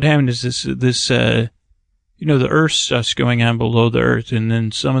 Now, what happened is the earth stuff's going on below the earth, and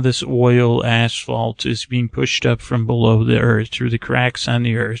then some of this oil asphalt is being pushed up from below the earth through the cracks on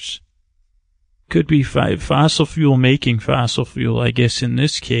the earth. Could be fossil fuel making fossil fuel, I guess, in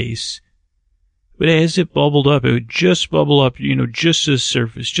this case. But as it bubbled up, it would just bubble up, just to the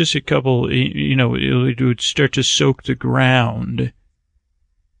surface, just a couple, it would start to soak the ground.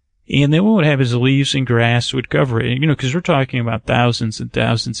 And then what would happen is the leaves and grass would cover it, because we're talking about thousands and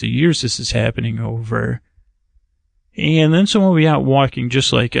thousands of years this is happening over. And then someone will be out walking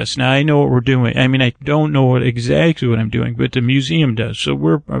just like us. Now, I know what we're doing. I mean, I don't know exactly what I'm doing, but the museum does. So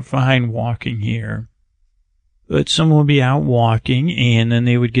we're fine walking here. But someone will be out walking, and then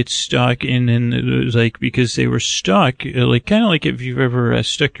they would get stuck, and then it was because they were stuck, kind of like if you've ever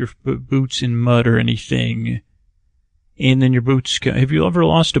stuck your boots in mud or anything, and then your boots, have you ever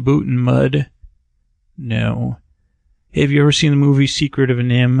lost a boot in mud? No. Have you ever seen the movie Secret of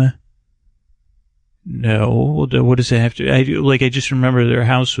an M? No. What does that have to, I just remember their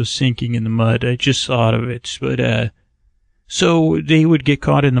house was sinking in the mud. I just thought of it. But, so they would get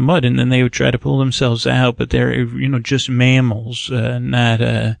caught in the mud and then they would try to pull themselves out, but they're, just mammals,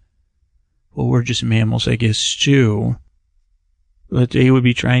 not, we're just mammals, I guess, too. But they would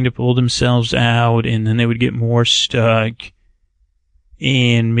be trying to pull themselves out and then they would get more stuck.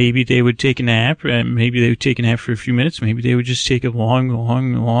 And maybe they would take a nap. Maybe they would take a nap for a few minutes. Maybe they would just take a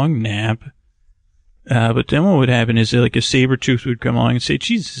long nap. But then what would happen is a saber-tooth would come along and say,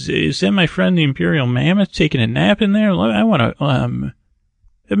 Jesus, is that my friend the Imperial Mammoth taking a nap in there? I want to,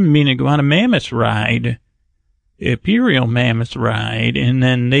 I've been meaning to go on a mammoth ride, Imperial Mammoth ride, and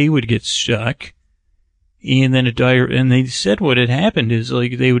then they would get stuck. And then and they said what had happened is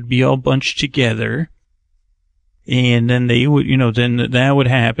they would be all bunched together. And then they would, then that would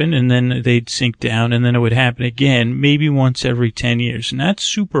happen and then they'd sink down and then it would happen again, maybe once every 10 years. Not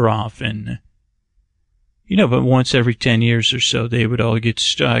super often. But once every 10 years or so, they would all get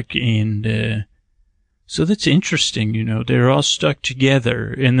stuck. And, so that's interesting, they're all stuck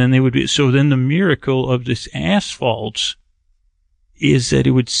together. And then they would be, so then the miracle of this asphalt is that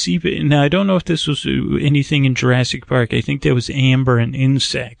it would seep it. Now, I don't know if this was anything in Jurassic Park. I think that was amber and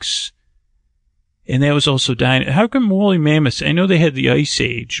insects. And that was also How come woolly mammoths? I know they had the Ice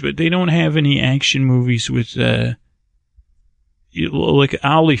Age, but they don't have any action movies with, like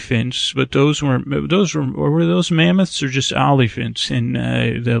elephants, but were those mammoths or just elephants in,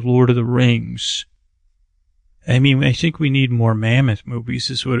 the Lord of the Rings? I mean, I think we need more mammoth movies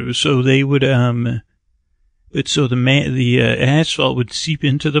is what it was. So they would, but so the asphalt would seep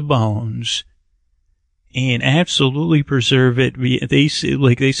into the bones and absolutely preserve it. They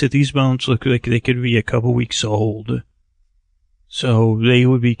said these bones look like they could be a couple weeks old. So they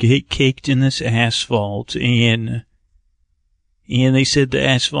would be caked in this asphalt, and they said the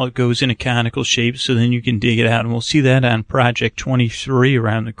asphalt goes in a conical shape, so then you can dig it out. And we'll see that on Project 23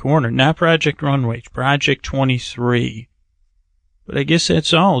 around the corner. Not Project Runway, Project 23. But I guess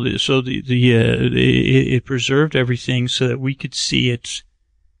that's all. So it preserved everything so that we could see it.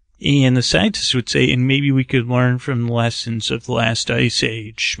 And the scientists would say, and maybe we could learn from the lessons of the last ice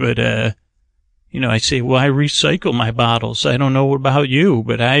age. But, I say, well, I recycle my bottles. I don't know about you,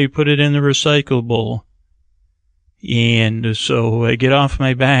 but I put it in the recyclable. And so I get off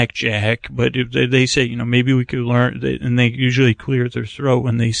my back, Jack. But if they say, maybe we could learn, and they usually clear their throat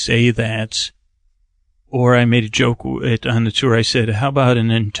when they say that. Or I made a joke on the tour. I said, how about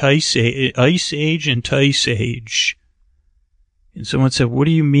an Ice Age and Tice Age? And someone said, what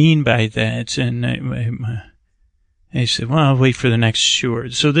do you mean by that? And I said, well, I'll wait for the next tour.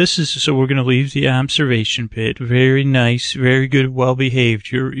 So we're going to leave the observation pit. Very nice, very good, well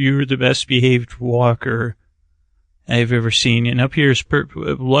behaved. You're the best behaved walker I've ever seen. And up here is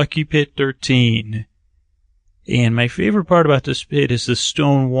Lucky Pit 13. And my favorite part about this pit is the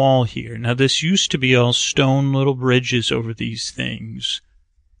stone wall here. Now, this used to be all stone little bridges over these things.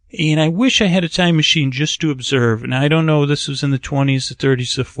 And I wish I had a time machine just to observe. And I don't know, this was in the 20s, the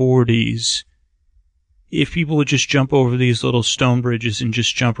 30s, the 40s. If people would just jump over these little stone bridges and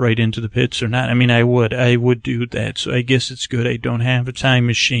just jump right into the pits or not. I mean, I would do that. So I guess it's good I don't have a time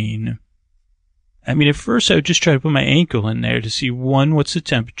machine. I mean, at first I would just try to put my ankle in there to see, one, what's the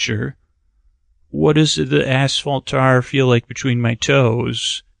temperature? What does the asphalt tar feel like between my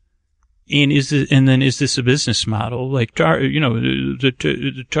toes? And is this a business model? Like tar,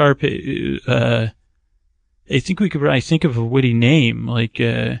 the tar pit, I think we could probably think of a witty name, like,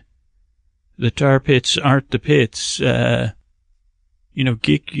 the tar pits aren't the pits, get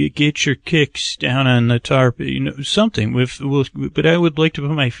your kicks down on the tar pit, something but I would like to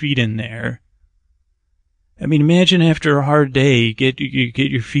put my feet in there. I mean, imagine after a hard day, you get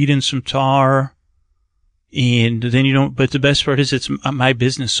your feet in some tar. And then but the best part is it's my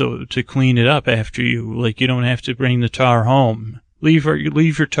business to clean it up after you. Like, you don't have to bring the tar home. Leave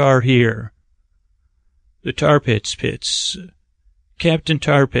your tar here. The tar pits. Captain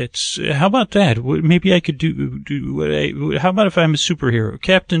Tar Pits. How about that? Maybe I could how about if I'm a superhero?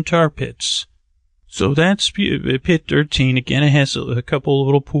 Captain Tar Pits. So that's Pit 13. Again, it has a couple of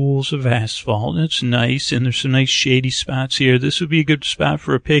little pools of asphalt. It's nice, and there's some nice shady spots here. This would be a good spot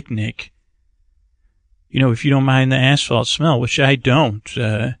for a picnic. If you don't mind the asphalt smell, which I don't,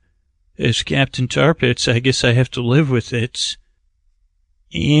 as Captain Tar Pits, I guess I have to live with it.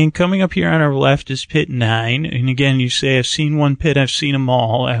 And coming up here on our left is Pit 9. And again, you say, I've seen one pit, I've seen them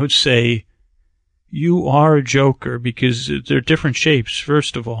all. I would say, you are a joker, because they're different shapes,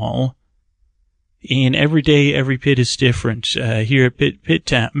 first of all. And every day, every pit is different. Here at Pit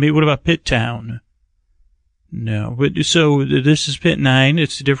Town. What about Pit Town? No, but so this is Pit 9.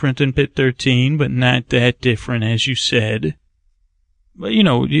 It's different than Pit 13, but not that different, as you said. But,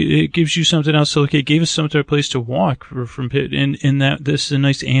 it gives you something else to look at. It gave us a place to walk from Pit, in that this is a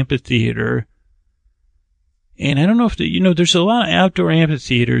nice amphitheater. And I don't know if there's a lot of outdoor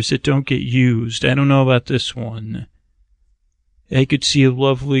amphitheaters that don't get used. I don't know about this one. I could see a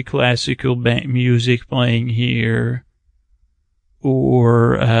lovely classical music playing here.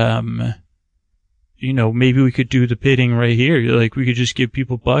 Or, maybe we could do the pitting right here. Like, we could just give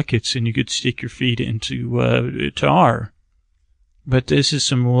people buckets and you could stick your feet into tar. But this is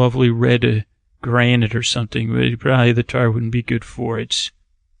some lovely red granite or something. But probably the tar wouldn't be good for it.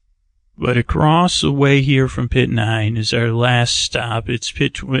 But across the way here from Pit 9 is our last stop. It's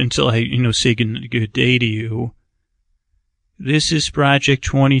Pit, until I, say good day to you. This is Project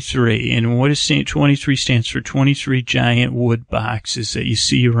 23, and what is 23 stands for 23 giant wood boxes that you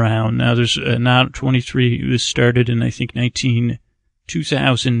see around. Now there's now 23, this started in, I think,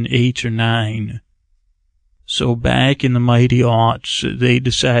 2008 or 9. So back in the mighty aughts, they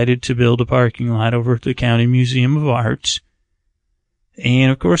decided to build a parking lot over at the County Museum of Art.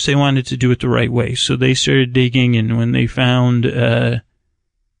 And of course they wanted to do it the right way. So they started digging, and when they found,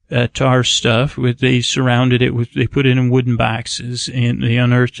 tar stuff. They surrounded it with, they put it in wooden boxes, and they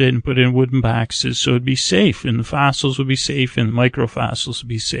unearthed it and put it in wooden boxes so it'd be safe, and the fossils would be safe, and the microfossils would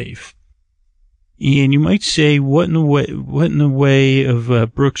be safe. And you might say, what in the way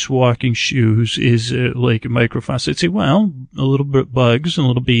of Brooks walking shoes is like a microfossil? I'd say, well, a little bit bugs and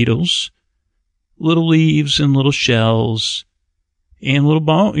little beetles, little leaves and little shells, and little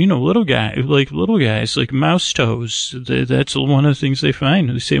little guys, like mouse toes. That's one of the things they find.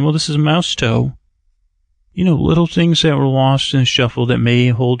 They say, well, this is a mouse toe. Little things that were lost in the shuffle that may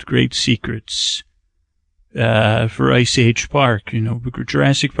hold great secrets. For Ice Age Park,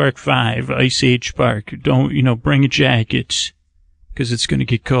 Jurassic Park 5, Ice Age Park. Don't, bring a jacket, because it's going to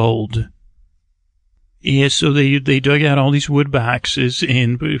get cold. Yeah, so they dug out all these wood boxes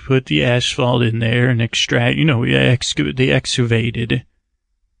and put the asphalt in there and they excavated.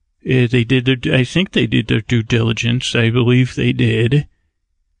 I think they did their due diligence. I believe they did.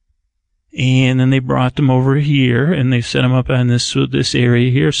 And then they brought them over here and they set them up on this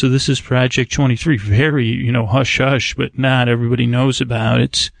area here. So this is Project 23. Very, hush hush, but not everybody knows about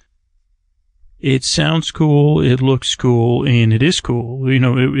it. It sounds cool, it looks cool, and it is cool.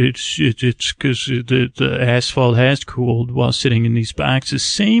 It's because the asphalt has cooled while sitting in these boxes.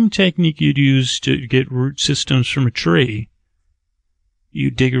 Same technique you'd use to get root systems from a tree.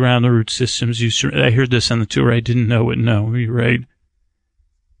 You dig around the root systems. I heard this on the tour. I didn't know it. No, you're right.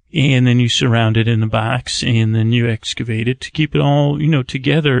 And then you surround it in a box, and then you excavate it to keep it all,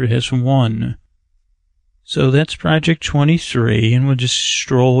 together as one. So that's Project 23, and we'll just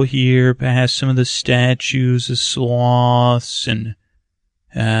stroll here past some of the statues, the sloths, and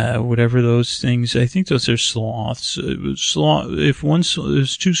whatever those things. I think those are sloths. If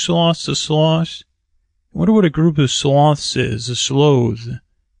there's two sloths, a sloth. I wonder what a group of sloths is, a sloth.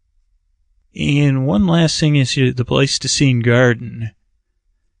 And one last thing is here, the Pleistocene Garden.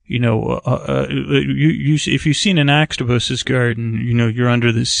 If you've seen an octopus's garden, you're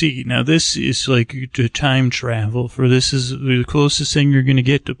under the sea. Now, this is like the time travel, for this is the closest thing you're going to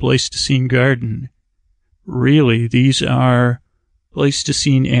get to Pleistocene Garden. Really, these are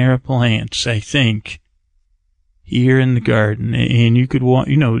Pleistocene air plants, I think, here in the garden. And you could walk,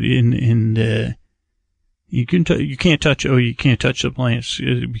 you can't touch the plants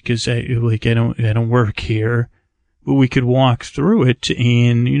because I don't work here. But we could walk through it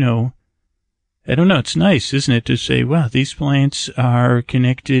and, I don't know, it's nice, isn't it, to say, wow, these plants are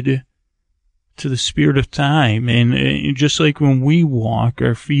connected to the spirit of time. And just like when we walk,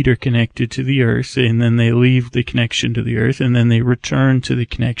 our feet are connected to the earth, and then they leave the connection to the earth, and then they return to the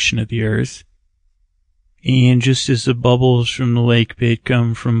connection of the earth. And just as the bubbles from the lake pit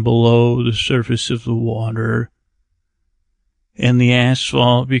come from below the surface of the water, and the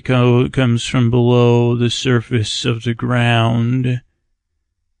asphalt comes from below the surface of the ground,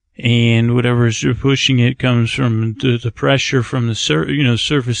 and whatever's pushing it comes from the pressure from the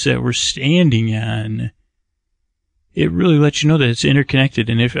surface that we're standing on. It really lets you know that it's interconnected.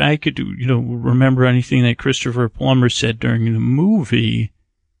 And if I could, remember anything that Christopher Plummer said during the movie,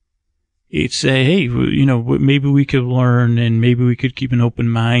 it'd say, hey, maybe we could learn, and maybe we could keep an open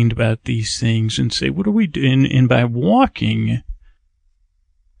mind about these things and say, what are we doing? And by walking,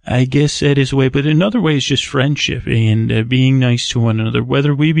 I guess that is a way. But another way is just friendship and being nice to one another,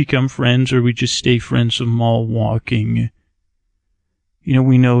 whether we become friends or we just stay friends of them all walking.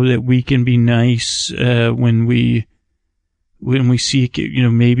 We know that we can be nice when we see,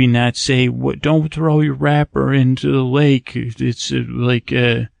 maybe not say, don't throw your wrapper into the lake. It's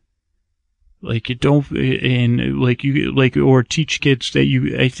or teach kids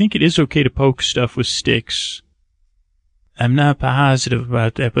that I think it is okay to poke stuff with sticks. I'm not positive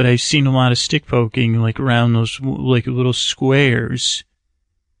about that, but I've seen a lot of stick poking, around those, little squares.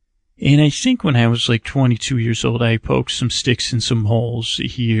 And I think when I was 22 years old, I poked some sticks in some holes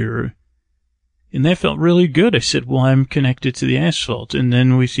here. And that felt really good. I said, well, I'm connected to the asphalt. And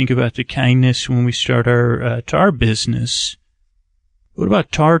then we think about the kindness when we start our tar business. What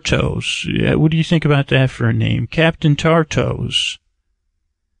about Tartos? What do you think about that for a name? Captain Tartos.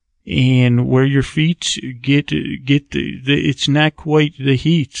 And where your feet get it's not quite the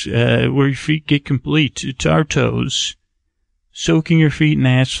heat, where your feet get complete, Tartos. Soaking your feet in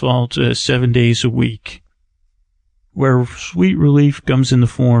asphalt 7 days a week. Where sweet relief comes in the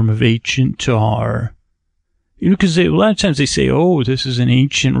form of ancient tar. Because a lot of times they say, oh, this is an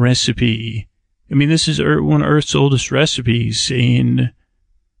ancient recipe. I mean, this is one of Earth's oldest recipes, and,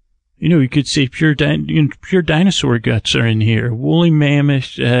 you could say pure dinosaur guts are in here. Woolly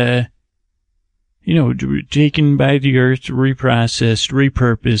mammoth, taken by the earth, reprocessed,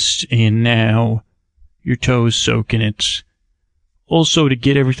 repurposed, and now your toes soak in it. Also, to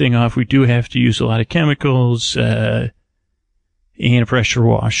get everything off, we do have to use a lot of chemicals, and a pressure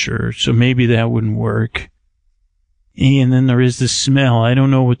washer. So maybe that wouldn't work. And then there is the smell. I don't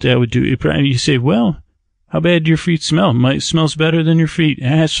know what that would do. You say, well, how bad do your feet smell? It smells better than your feet.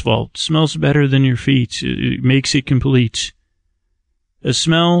 Asphalt smells better than your feet. It makes it complete. A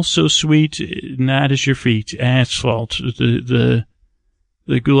smell so sweet, not as your feet. Asphalt. The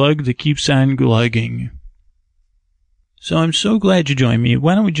glug that keeps on glugging. So I'm so glad you joined me.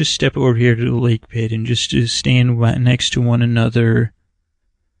 Why don't we just step over here to the lake pit and just stand next to one another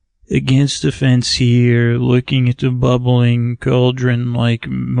against the fence here, looking at the bubbling cauldron-like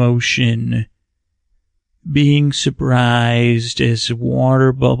motion, being surprised as the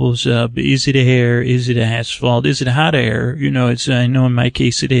water bubbles up. Is it air? Is it asphalt? Is it hot air? I know in my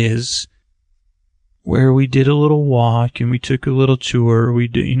case it is. Where we did a little walk and we took a little tour. We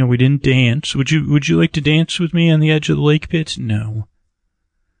didn't dance. Would you like to dance with me on the edge of the lake pit? No.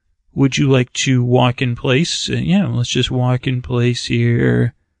 Would you like to walk in place? Yeah, let's just walk in place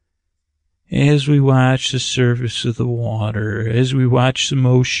here. As we watch the surface of the water, as we watch the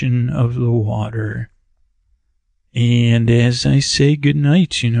motion of the water. And as I say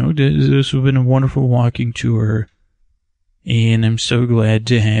goodnight, this has been a wonderful walking tour. And I'm so glad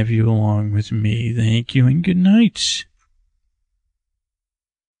to have you along with me. Thank you and good night.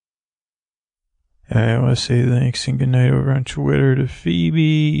 I want to say thanks and good night over on Twitter to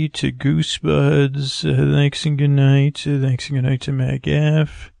Phoebe, to Goosebuds. Thanks and good night. Thanks and good night to Mac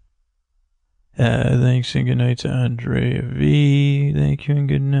F. Thanks and good night to Andrea V. Thank you and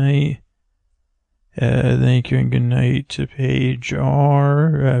good night. Thank you and good night to Paige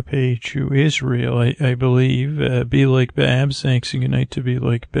R. Paige who is real, I believe. Be Like Babs. Thanks and good night to Be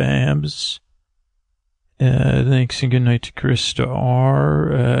Like Babs. Thanks and good night to Krista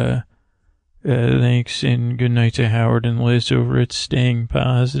R. Thanks and good night to Howard and Liz over at Staying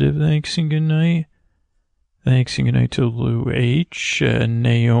Positive. Thanks and good night. Thanks and good night to Lou H.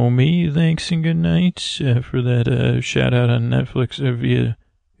 Naomi, thanks and good night for that shout out on Netflix via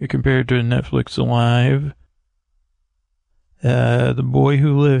compared to Netflix Live. The Boy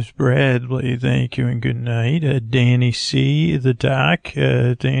Who Lives, Bradley, thank you and good night. Danny C. The Doc,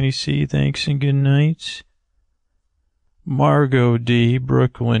 Danny C. Thanks and good night. Margot D.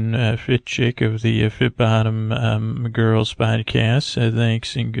 Brooklyn, Fit Chick of the Fit Bottom Girls podcast,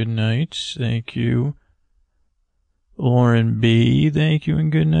 thanks and good night. Thank you. Lauren B., thank you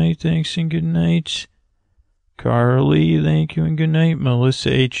and good night. Thanks and good night. Carly, thank you and good night.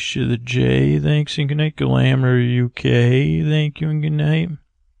 Melissa H. to the J, thanks and good night. Glamour UK, thank you and good night.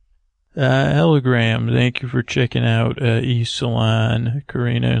 Ellagram, thank you for checking out E-Salon,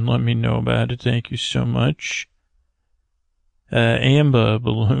 Karina, and let me know about it. Thank you so much. Amba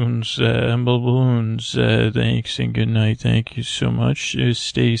Balloons, thanks and good night. Thank you so much.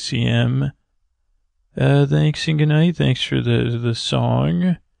 Stacy M. Thanks and good night. Thanks for the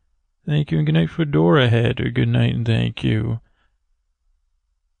song. Thank you and good night. Fedora Head. Good night and thank you.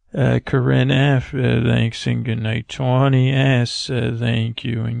 Corinne F. Thanks and good night. Tawny S. Thank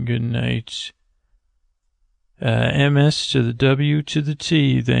you and good night. MS to the W to the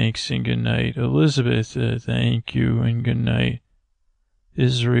T. Thanks and good night. Elizabeth. Thank you and good night.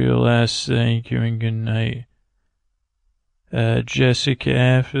 Israel S. Thank you and good night. Jessica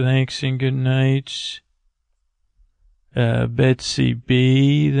F. Thanks and good night. Betsy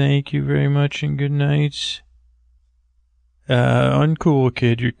B. Thank you very much and good night. Uncool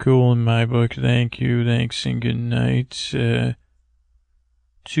Kid, you're cool in my book. Thank you. Thanks and good night.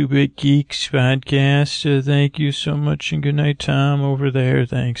 2-Bit Geeks podcast. Thank you so much and good night. Tom over there.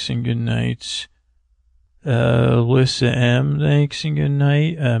 Thanks and good night. Alyssa M. Thanks and good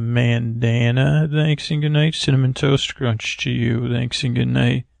night. Mandana. Thanks and good night. Cinnamon Toast Crunch to you. Thanks and good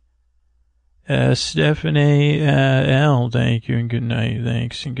night. Stephanie L. Thank you and good night.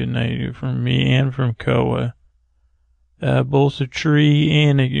 Thanks and good night from me and from Koa. Both a tree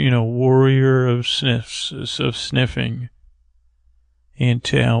and a warrior of sniffing and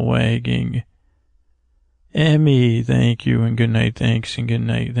tail wagging. Emmy, thank you and good night. Thanks and good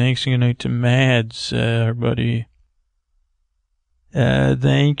night. Thanks and good night to Mads, our buddy.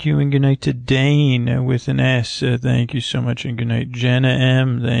 Thank you and good night to Dane with an S. Thank you so much and good night. Jenna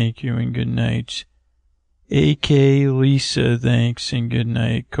M. Thank you and good night. A.K. Lisa, thanks and good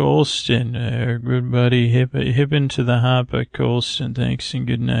night. Colston, our good buddy, hippin' to the hop, Colston, thanks and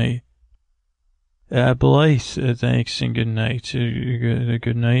good night. Blythe, thanks and good night.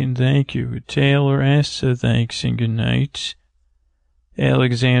 Good night and thank you. Taylor S., thanks and good night.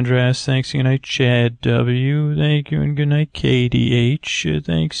 Alexandra S., thanks and good night. Chad W., thank you and good night. Katie H.,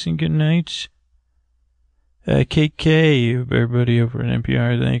 thanks and good night. KK, everybody over at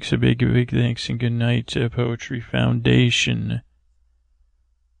NPR, thanks. A big thanks and good night. Poetry Foundation.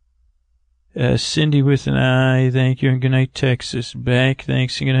 Cindy with an I, thank you and good night. Texas Beck,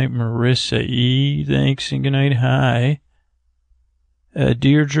 thanks and good night. Marissa E, thanks and good night. Hi.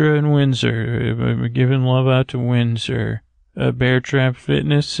 Deirdre in Windsor, giving love out to Windsor. Bear Trap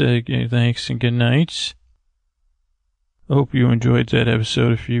Fitness, thanks and good nights. Hope you enjoyed that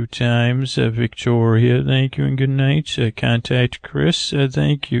episode a few times. Victoria, thank you and good night. Contact Chris,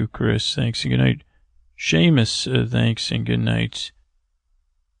 thank you, Chris. Thanks and good night. Seamus, thanks and good night.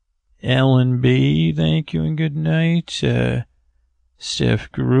 Ellen B, thank you and good night. Steph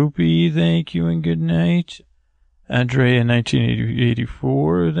Groupie, thank you and good night. Andrea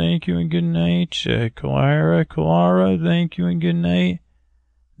 1984, thank you and good night. Clara, thank you and good night.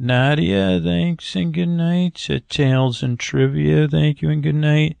 Nadia, thanks and good night. Tales and Trivia, thank you and good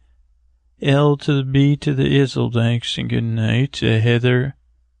night. L to the B to the Izzle, thanks and good night. Heather,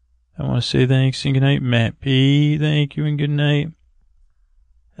 I want to say thanks and good night. Matt P, thank you and good night.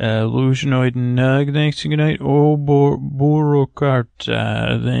 Illusionoid Nug, thanks and good night. Burokarta,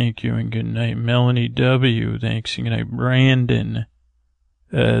 thank you and good night. Melanie W, thanks and good night. Brandon,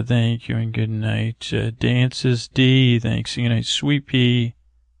 thank you and good night. Dances D, thanks and good night. Sweet Pea,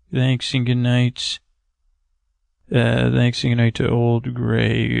 thanks and good night. Thanks and good night to Old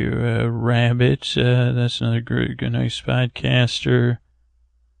Gray Rabbit. That's another good nice podcaster.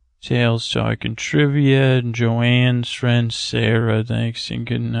 Tales Talking Trivia. Joanne's friend Sarah, thanks and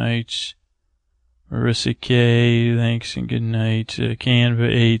good night. Marissa K, thanks and good night. Canva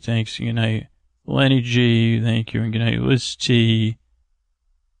 8, thanks and good night. Lenny G, thank you and good night. Liz T.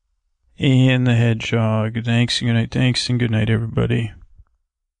 And the Hedgehog, thanks and good night. Thanks and good night, everybody.